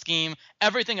color scheme,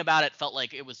 everything about it felt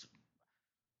like it was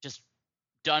just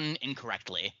done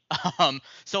incorrectly.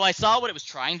 So I saw what it was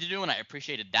trying to do, and I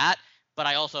appreciated that. But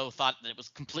I also thought that it was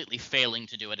completely failing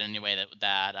to do it in a way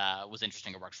that was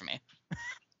interesting or worked for me.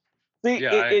 See,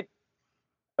 Yeah, okay.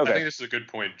 I think this is a good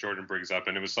point Jordan brings up,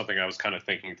 and it was something I was kind of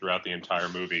thinking throughout the entire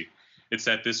movie. It's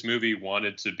that this movie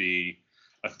wanted to be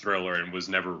a thriller and was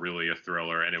never really a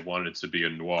thriller, and it wanted to be a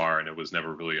noir and it was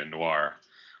never really a noir.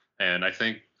 And I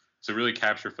think to really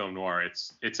capture film noir,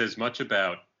 it's as much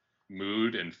about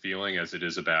mood and feeling as it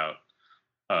is about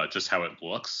just how it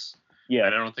looks. Yeah.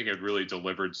 And I don't think it really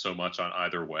delivered so much on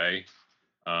either way.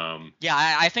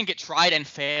 Yeah, I think it tried and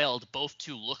failed both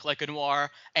to look like a noir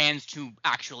and to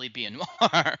actually be a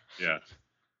noir. Yeah.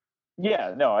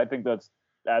 Yeah, no, I think that's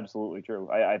absolutely true.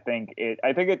 I think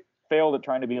it failed at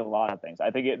trying to be a lot of things.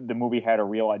 I think the movie had a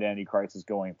real identity crisis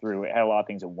going through. It had a lot of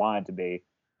things it wanted to be,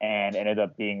 and ended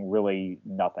up being really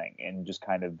nothing and just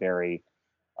kind of very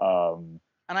And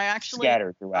I actually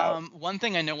scattered throughout. one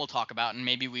thing I know we'll talk about, and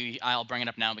maybe I'll bring it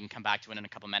up now. We can come back to it in a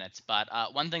couple minutes. But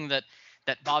one thing that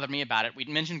bothered me about it, we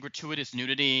mentioned gratuitous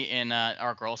nudity in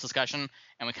our girls discussion,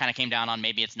 and we kind of came down on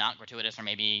maybe it's not gratuitous, or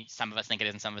maybe some of us think it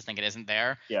is and some of us think it isn't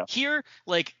there. Yeah. Here,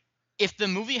 like, if the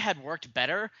movie had worked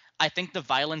better, I think the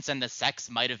violence and the sex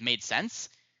might have made sense.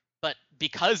 But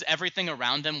because everything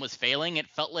around them was failing, it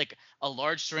felt like a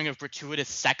large string of gratuitous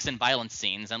sex and violence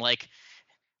scenes, and like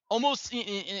almost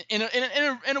in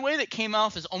a way that came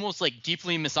off as almost like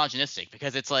deeply misogynistic,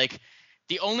 because it's like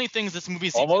the only things this movie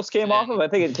Almost came off of. I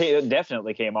think it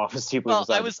definitely came off as deeply. Well,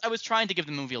 I was trying to give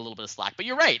the movie a little bit of slack, but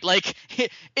you're right. Like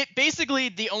it basically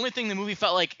the only thing the movie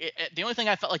felt like the only thing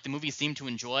I felt like the movie seemed to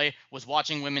enjoy was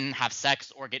watching women have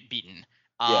sex or get beaten.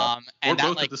 Yeah. And or that,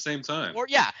 both like, at the same time. or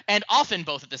yeah, and often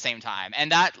both at the same time,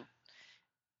 and that.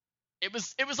 It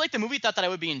was like the movie thought that I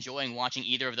would be enjoying watching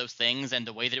either of those things, and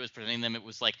the way that it was presenting them, it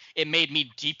was like it made me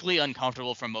deeply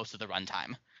uncomfortable for most of the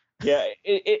runtime. Yeah,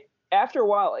 it after a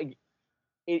while, like,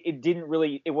 it didn't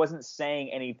really, it wasn't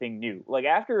saying anything new. Like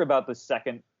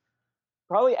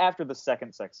probably after the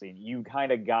second sex scene, you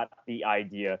kind of got the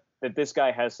idea that this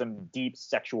guy has some deep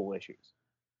sexual issues.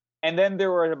 And then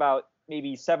there were about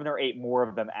maybe 7 or 8 more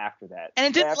of them after that. And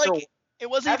it didn't like it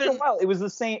wasn't after even a while, it was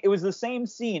the same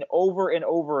scene over and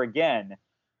over again,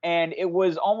 and it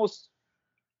was almost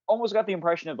got the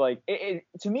impression of like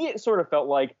to me it sort of felt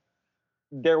like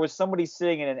there was somebody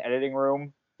sitting in an editing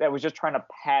room that was just trying to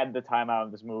pad the time out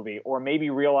of this movie, or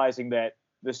maybe realizing that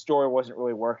the story wasn't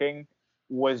really working,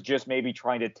 was just maybe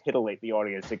trying to titillate the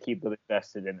audience to keep them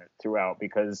invested in it throughout,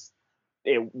 because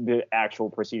the actual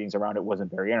proceedings around it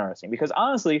wasn't very interesting. Because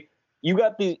honestly, you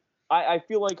got I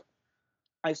feel like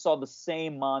I saw the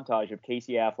same montage of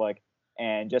Casey Affleck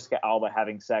and Jessica Alba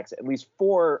having sex at least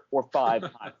 4 or 5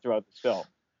 times throughout this film,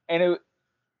 and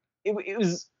it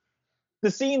was,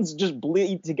 the scenes just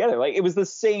bleed together. Like, it was the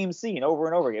same scene over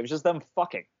and over again. It was just them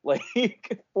fucking like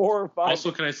 4 or 5.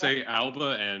 Also, can I say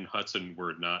Alba and Hudson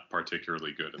were not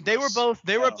particularly good at they this. were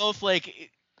both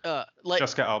like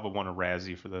Jessica Alba won a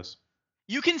Razzie for this.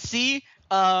 You can see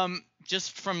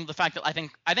just from the fact that I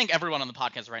think everyone on the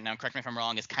podcast right now, correct me if I'm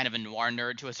wrong, is kind of a noir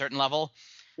nerd to a certain level.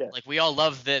 Yeah. Like, we all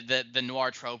love the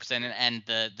noir tropes and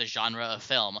the genre of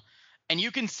film. And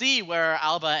you can see where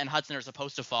Alba and Hudson are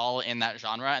supposed to fall in that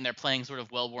genre, and they're playing sort of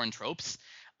well-worn tropes.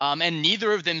 And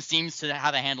neither of them seems to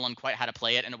have a handle on quite how to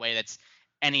play it in a way that's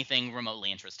anything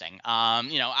remotely interesting.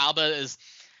 Alba is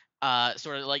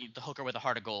sort of like the hooker with a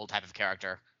heart of gold type of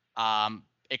character,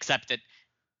 except that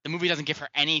the movie doesn't give her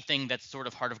anything that's sort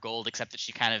of heart of gold, except that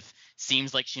she kind of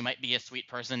seems like she might be a sweet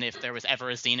person if there was ever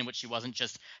a scene in which she wasn't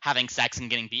just having sex and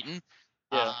getting beaten.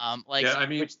 Yeah. I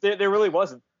mean, which there really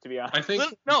wasn't, to be honest. I think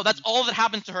No, that's all that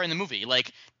happens to her in the movie.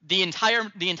 Like, the entire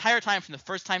time, from the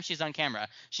first time she's on camera,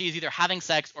 she is either having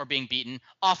sex or being beaten,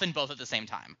 often both at the same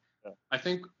time. I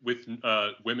think with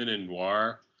women in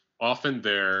noir, often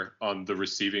they're on the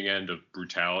receiving end of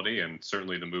brutality, and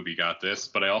certainly the movie got this.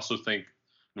 But I also think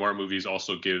noir movies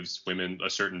also gives women a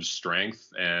certain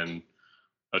strength and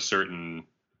a certain,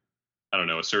 I don't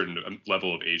know, a certain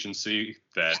level of agency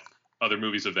that other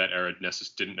movies of that era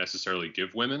didn't necessarily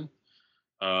give women.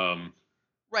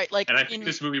 Right, like, and I think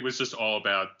this movie was just all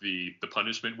about the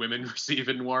punishment women receive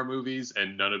in noir movies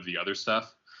and none of the other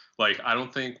stuff. Like, I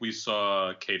don't think we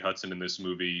saw Kate Hudson in this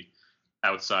movie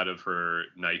outside of her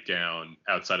nightgown,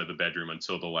 outside of the bedroom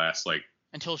until the last, like,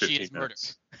 until she is murdered.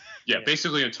 Yeah,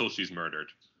 basically until she's murdered.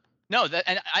 No,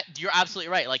 you're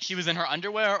absolutely right. Like, she was in her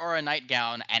underwear or a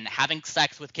nightgown and having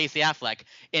sex with Casey Affleck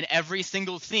in every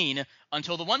single scene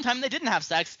until the one time they didn't have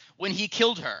sex when he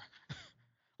killed her.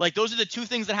 Like, those are the two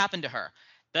things that happened to her.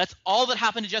 That's all that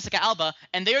happened to Jessica Alba,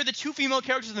 and they are the two female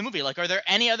characters in the movie. Like, are there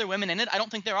any other women in it? I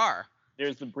don't think there are.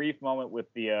 There's the brief moment with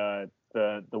the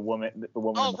woman.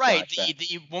 Oh, right,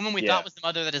 the woman we thought was the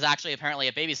mother that is actually apparently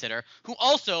a babysitter, who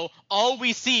also all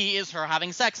we see is her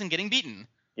having sex and getting beaten.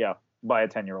 Yeah, by a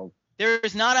 10-year-old.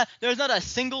 There's not a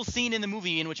single scene in the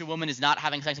movie in which a woman is not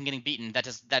having sex and getting beaten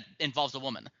that involves a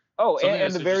woman. Oh,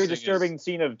 and the very disturbing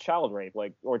scene of child rape,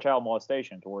 or child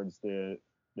molestation towards the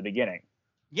beginning.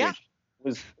 Yeah. Which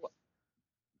was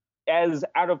as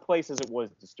out of place as it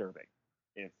was disturbing,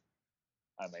 if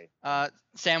I may.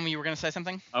 Sam, you were going to say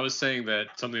something? I was saying that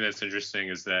something that's interesting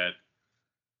is that,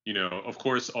 you know, of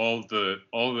course, all the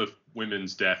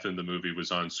women's death in the movie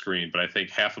was on screen, but I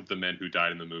think half of the men who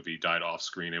died in the movie died off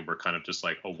screen and were kind of just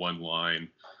like a one line,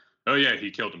 oh yeah, he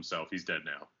killed himself, he's dead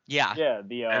now. Yeah.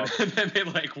 Yeah. And then they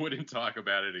like wouldn't talk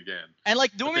about it again. And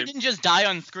like the women didn't just die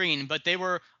on screen, but they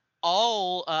were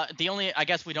all the only, I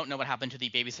guess we don't know what happened to the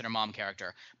babysitter mom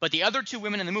character, but the other two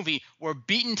women in the movie were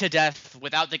beaten to death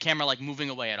without the camera like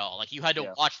moving away at all. Like, you had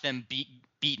to watch them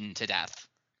beaten to death.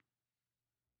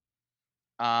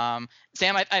 Sam,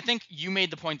 I think you made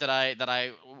the point that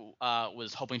I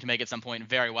was hoping to make at some point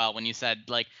very well when you said,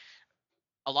 like,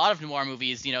 a lot of noir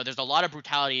movies, you know, there's a lot of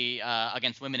brutality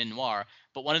against women in noir,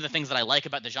 but one of the things that I like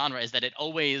about the genre is that it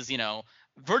always, you know,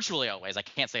 virtually always, I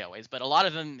can't say always, but a lot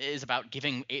of them is about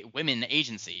giving women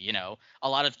agency. You know, a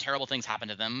lot of terrible things happen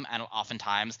to them, and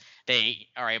oftentimes they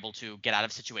are able to get out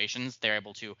of situations. They're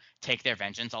able to take their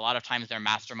vengeance. A lot of times they're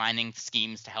masterminding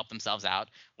schemes to help themselves out,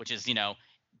 which is, you know,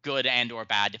 good and or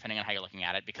bad depending on how you're looking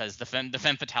at it, because the femme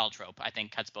fatale trope, I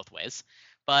think, cuts both ways.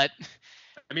 But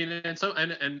I mean, and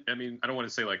I mean, I don't want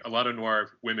to say like a lot of noir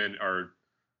women are,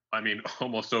 I mean,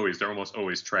 they're almost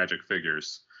always tragic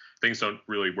figures. Things don't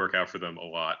really work out for them a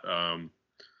lot.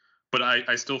 But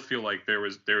I still feel like there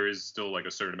is still like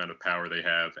a certain amount of power they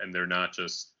have, and they're not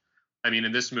just, I mean,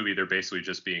 in this movie they're basically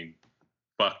just being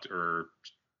fucked or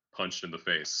punched in the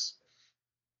face,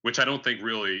 which I don't think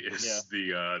really is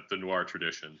the noir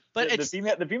tradition. But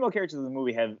the female characters in the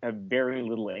movie have very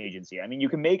little agency. I mean, you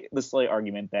can make the slight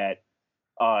argument that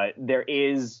there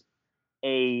is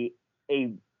I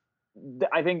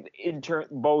think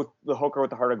both the hooker with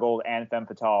the heart of gold and femme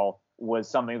fatale was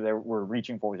something that we're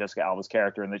reaching for with Jessica Alba's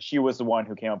character, and that she was the one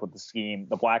who came up with the scheme,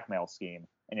 the blackmail scheme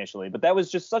initially. But that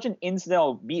was just such an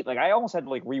incidental beat. Like, I almost had to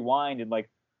like rewind and like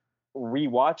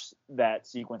rewatch that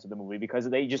sequence of the movie because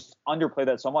they just underplayed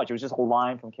that so much. It was just a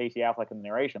line from Casey Affleck in the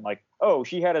narration, like, "Oh,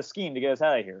 she had a scheme to get us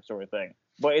out of here," sort of thing.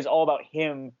 But it's all about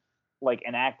him like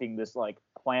enacting this like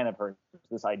plan of hers,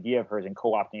 this idea of hers, and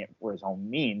co-opting it for his own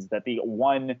means. That the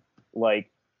one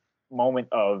like moment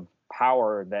of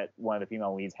power that one of the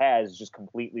female leads has is just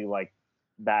completely like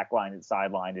backlined and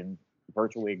sidelined and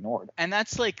virtually ignored. And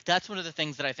that's one of the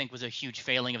things that I think was a huge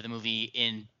failing of the movie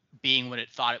in being what it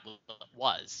thought it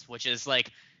was, which is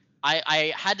like,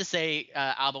 I had to say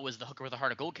Alba was the hooker with the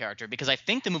heart of gold character because I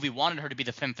think the movie wanted her to be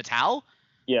the femme fatale.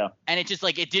 Yeah. And it just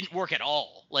like, it didn't work at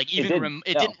all. Like, even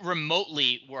it didn't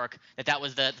remotely work that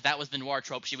was the noir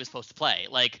trope she was supposed to play.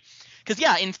 Like, because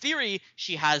yeah, in theory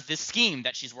she has this scheme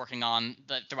that she's working on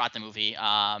throughout the movie.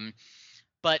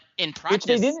 But in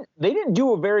practice, which they didn't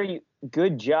do a very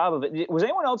good job of it. Was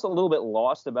anyone else a little bit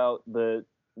lost about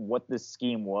what this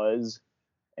scheme was?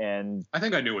 And I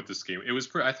think I knew what the scheme. It was.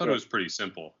 I thought it was pretty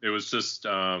simple. It was just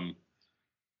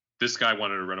this guy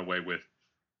wanted to run away with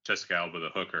Jessica Alba, the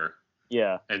hooker.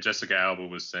 Yeah. And Jessica Alba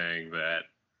was saying that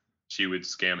she would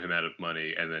scam him out of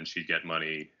money, and then she'd get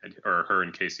money, or her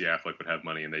and Casey Affleck would have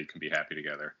money, and they can be happy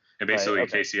together. And basically,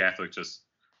 Casey Affleck just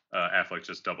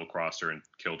double crossed her and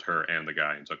killed her and the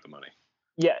guy and took the money.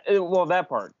 Yeah, well, that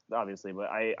part obviously, but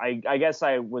I guess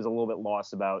I was a little bit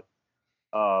lost about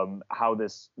how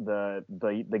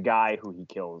the guy who he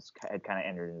kills had kind of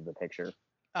entered into the picture.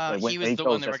 He was the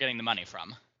one they were getting the money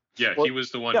from. Yeah, he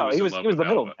was the one. No, he was the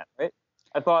middleman, right?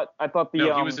 I thought the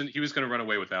No, he was going to run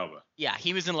away with Alba. Yeah,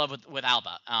 he was in love with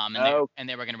Alba, and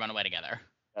they were going to run away together.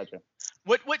 Gotcha.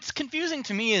 What's confusing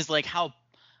to me is like how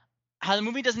the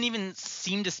movie doesn't even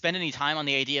seem to spend any time on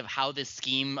the idea of how this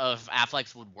scheme of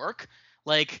Affleck's would work.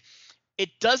 Like,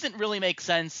 it doesn't really make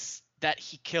sense that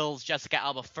he kills Jessica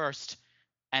Alba first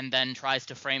and then tries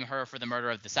to frame her for the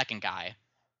murder of the second guy.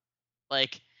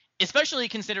 Like, especially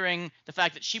considering the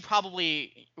fact that she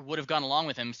probably would have gone along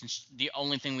with him, since the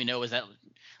only thing we know is that,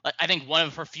 like, I think one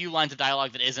of her few lines of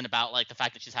dialogue that isn't about like the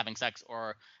fact that she's having sex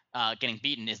or getting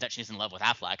beaten is that she's in love with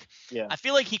Affleck. Yeah. I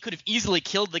feel like he could have easily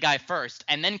killed the guy first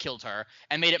and then killed her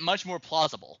and made it much more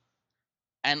plausible.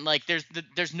 And like,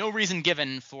 there's no reason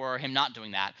given for him not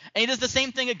doing that. And he does the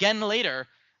same thing again later.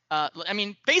 I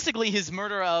mean, basically his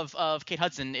murder of Kate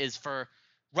Hudson is for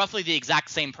roughly the exact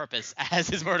same purpose as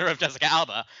his murder of Jessica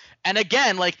Alba. And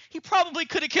again, like, he probably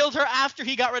could have killed her after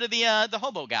he got rid of the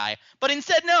hobo guy, but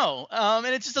instead no. And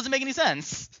it just doesn't make any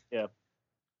sense. Yeah.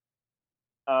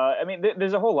 I mean,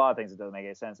 there's a whole lot of things that doesn't make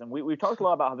any sense, and we've talked a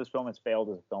lot about how this film has failed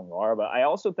as a film noir, but I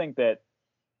also think that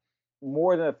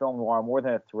more than a film noir, more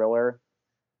than a thriller,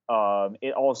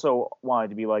 it also wanted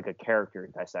to be like a character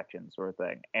dissection sort of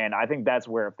thing, and I think that's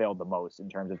where it failed the most in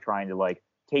terms of trying to like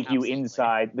take Absolutely. you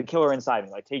inside the killer inside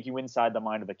me, like take you inside the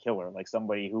mind of the killer, like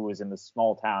somebody who was in this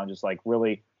small town, just like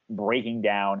really breaking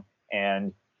down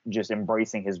and just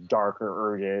embracing his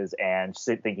darker urges and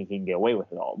thinking he can get away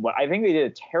with it all. But I think they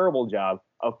did a terrible job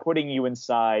of putting you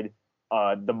inside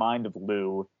the mind of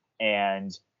Lou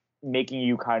and making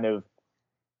you kind of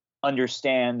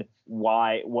understand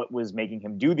what was making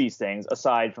him do these things,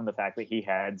 aside from the fact that he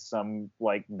had some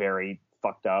like very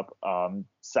fucked up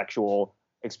sexual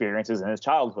experiences in his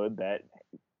childhood that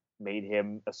made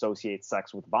him associate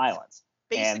sex with violence.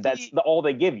 Basically, and that's all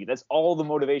they give you. That's all the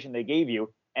motivation they gave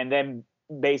you. And then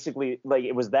basically, like,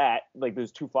 it was that, like,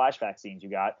 there's 2 flashback scenes you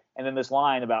got, and then this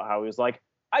line about how he was like,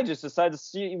 I just decided to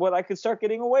see what I could start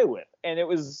getting away with. And it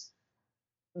was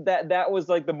that was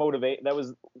like the motivate. That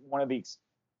was one of the,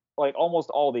 like, almost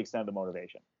all the extent of the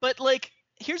motivation. But like,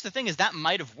 here's the thing: is that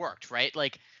might have worked, right?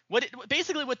 Like,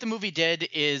 basically what the movie did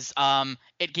is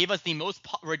it gave us the most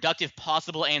reductive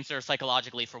possible answer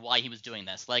psychologically for why he was doing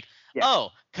this. Like, Yeah. oh,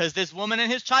 because this woman in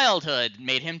his childhood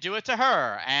made him do it to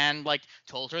her, and like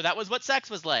told her that was what sex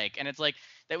was like. And it's like,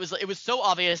 it was so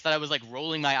obvious that I was like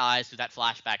rolling my eyes through that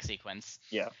flashback sequence.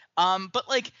 Yeah. But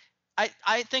like,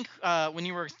 I think when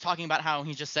you were talking about how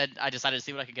he just said, I decided to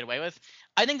see what I could get away with,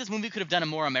 I think this movie could have done a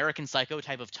more American Psycho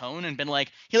type of tone and been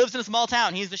like, he lives in a small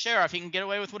town, he's the sheriff, he can get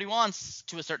away with what he wants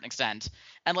to a certain extent.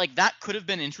 And like, that could have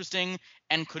been interesting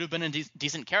and could have been a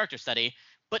decent character study.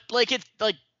 But like, it's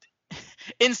like,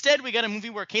 instead we got a movie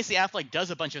where Casey Affleck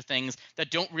does a bunch of things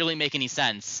that don't really make any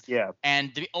sense. Yeah.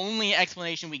 And the only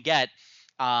explanation we get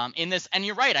in this, and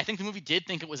you're right, I think the movie did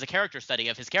think it was a character study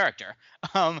of his character.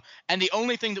 And the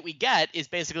only thing that we get is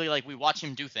basically like, we watch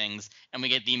him do things and we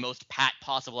get the most pat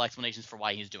possible explanations for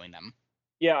why he's doing them.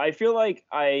 Yeah, I feel like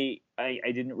I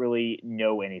didn't really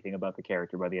know anything about the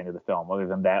character by the end of the film, other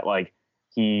than that, like,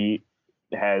 he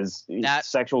has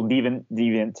sexual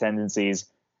deviant tendencies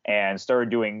and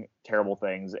started doing terrible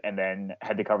things and then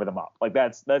had to cover them up. Like,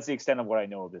 that's the extent of what I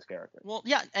know of this character. Well,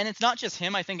 yeah, and it's not just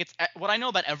him. I think it's what I know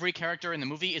about every character in the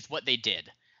movie is what they did.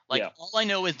 Like, all I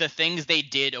know is the things they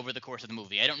did over the course of the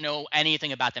movie. I don't know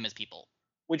anything about them as people.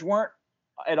 Which weren't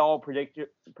at all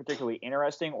particularly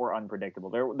interesting or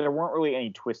unpredictable. There weren't really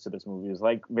any twists to this movie. It was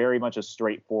like very much a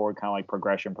straightforward kind of like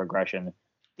progression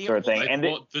sort of thing. And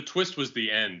the twist was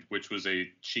the end, which was a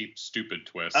cheap, stupid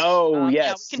twist. Oh, yes.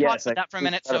 Yeah, we can talk about that for a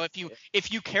minute. So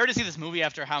if you care to see this movie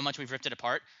after how much we've ripped it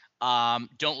apart,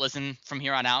 don't listen from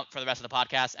here on out for the rest of the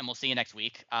podcast, and we'll see you next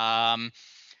week.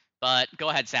 But go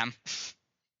ahead, Sam.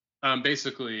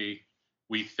 Basically,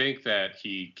 we think that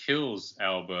he kills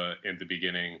Alba in the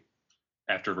beginning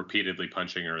after repeatedly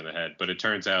punching her in the head, but it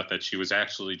turns out that she was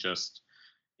actually just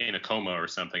in a coma or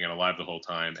something and alive the whole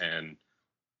time, and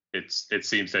it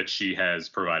seems that she has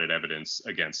provided evidence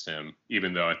against him,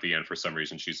 even though at the end, for some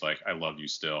reason, she's like, I love you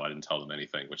still. I didn't tell them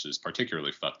anything, which is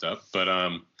particularly fucked up. But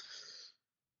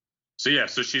so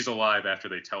she's alive after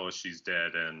they tell us she's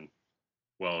dead, and,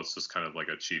 well, it's just kind of like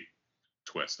a cheap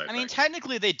twist, I think. mean,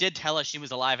 technically, they did tell us she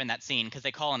was alive in that scene because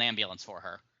they call an ambulance for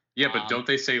her. Yeah, but don't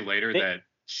they say later that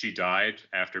she died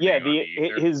after being on the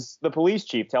ether? The police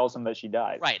chief tells him that she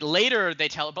died. Right. Later they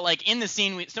tell, but like in the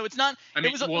scene, so it's not.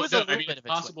 It was a little bit of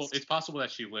a twist. It's possible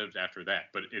that she lived after that,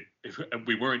 but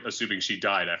we weren't assuming she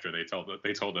died after they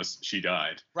told us she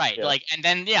died. Right. Yeah. Like, and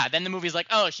then the movie's like,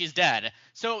 oh, she's dead.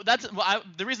 So that's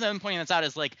the reason I'm pointing this out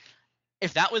is like,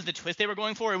 if that was the twist they were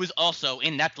going for, it was also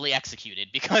ineptly executed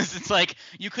because it's like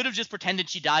you could have just pretended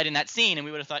she died in that scene and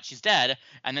we would have thought she's dead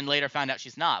and then later found out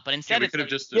she's not. But instead, we it's could have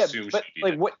like, just Yeah, assumed but she'd be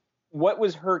like dead. what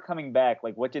was her coming back?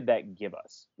 Like, what did that give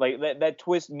us? Like that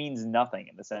twist means nothing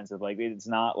in the sense of like it's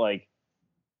not like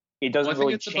it Well, doesn't I think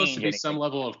really it's supposed change to be some anything.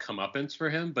 level of comeuppance for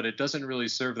him, but it doesn't really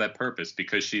serve that purpose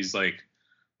because she's like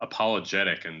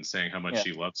apologetic and saying how much Yeah.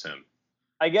 she loves him.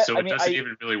 I guess. So I it mean, doesn't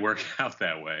even really work out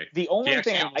that way. the He only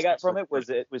actually thing I almost got gets from it was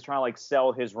rewarded. it was trying to like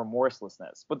sell his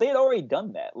remorselessness, but they had already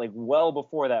done that like well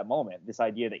before that moment. This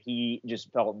idea that he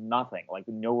just felt nothing, like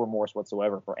no remorse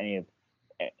whatsoever for anything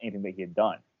that he had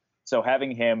done. So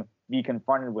having him be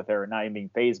confronted with her, not even being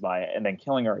fazed by it, and then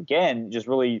killing her again, just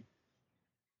really,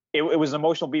 it was an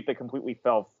emotional beat that completely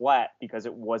fell flat because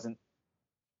it wasn't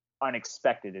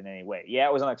unexpected in any way. Yeah,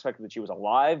 it was unexpected that she was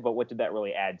alive, but what did that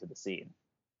really add to the scene?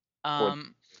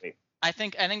 I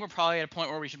think we're probably at a point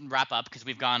where we should wrap up because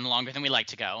we've gone longer than we like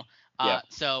to go. Yeah.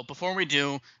 So before we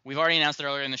do, we've already announced it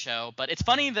earlier in the show, but it's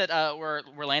funny that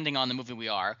we're landing on the movie We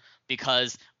Are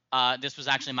because this was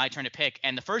actually my turn to pick,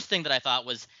 and the first thing that I thought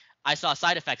was I saw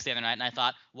Side Effects the other night, and I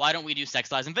thought, why don't we do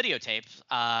Sex, Lies, and Videotape,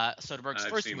 Soderbergh's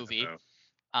I've first seen it, movie?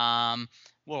 though.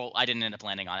 Well, I didn't end up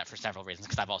landing on it for several reasons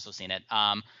because I've also seen it.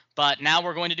 But now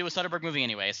we're going to do a Soderbergh movie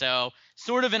anyway, so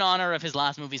sort of in honor of his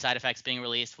last movie, Side Effects, being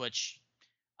released, which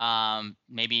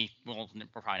maybe we're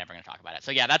probably never going to talk about it.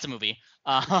 So yeah, that's a movie.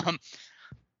 The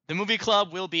movie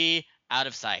club will be Out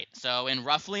of Sight. So in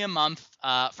roughly a month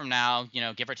from now,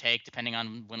 give or take, depending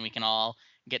on when we can all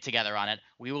get together on it,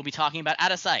 we will be talking about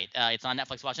Out of Sight. It's on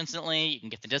Netflix Watch Instantly. You can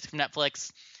get the disc from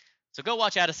Netflix. So go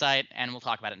watch Out of Sight, and we'll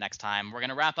talk about it next time. We're going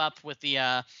to wrap up with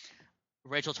the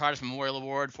Rachel Tardis Memorial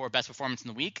Award for Best Performance in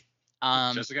the Week.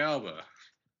 Jessica Alba.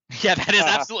 Yeah, that is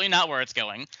absolutely not where it's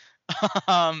going.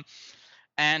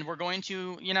 And we're going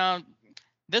to,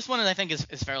 this one I think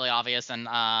is fairly obvious, and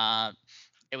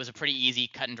it was a pretty easy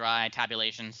cut and dry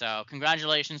tabulation. So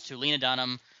congratulations to Lena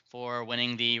Dunham for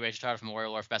winning the Rachel Tardis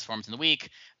Memorial Award for Best Performance in the Week,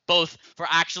 both for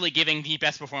actually giving the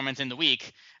best performance in the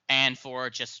week and for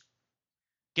just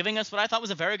giving us what I thought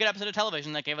was a very good episode of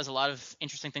television that gave us a lot of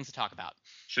interesting things to talk about.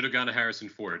 Should have gone to Harrison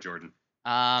Ford, Jordan.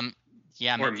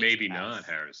 Yeah, or maybe not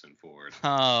Harrison Ford.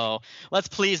 Oh, let's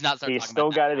please not start. He talking still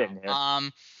about got that it now. in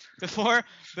here.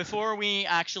 Before we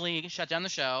actually shut down the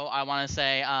show, I want to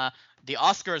say the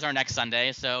Oscars are next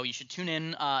Sunday, so you should tune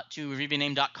in to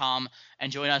reviewyourname.com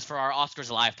and join us for our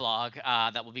Oscars live blog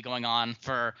that will be going on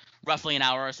for roughly an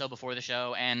hour or so before the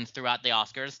show and throughout the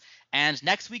Oscars. And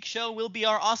next week's show will be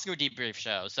our Oscar debrief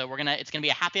show. So it's gonna be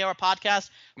a happy hour podcast.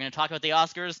 We're gonna talk about the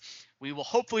Oscars. We will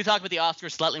hopefully talk about the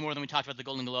Oscars slightly more than we talked about the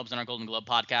Golden Globes on our Golden Globe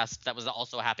podcast. That was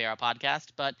also a happy hour podcast.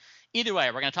 But either way,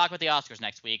 we're going to talk about the Oscars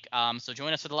next week. So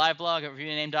join us for the live blog at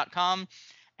reviewyourname.com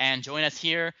and join us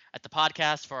here at the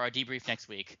podcast for our debrief next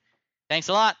week. Thanks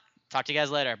a lot. Talk to you guys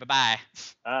later. Bye-bye.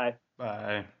 Bye.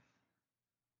 Bye.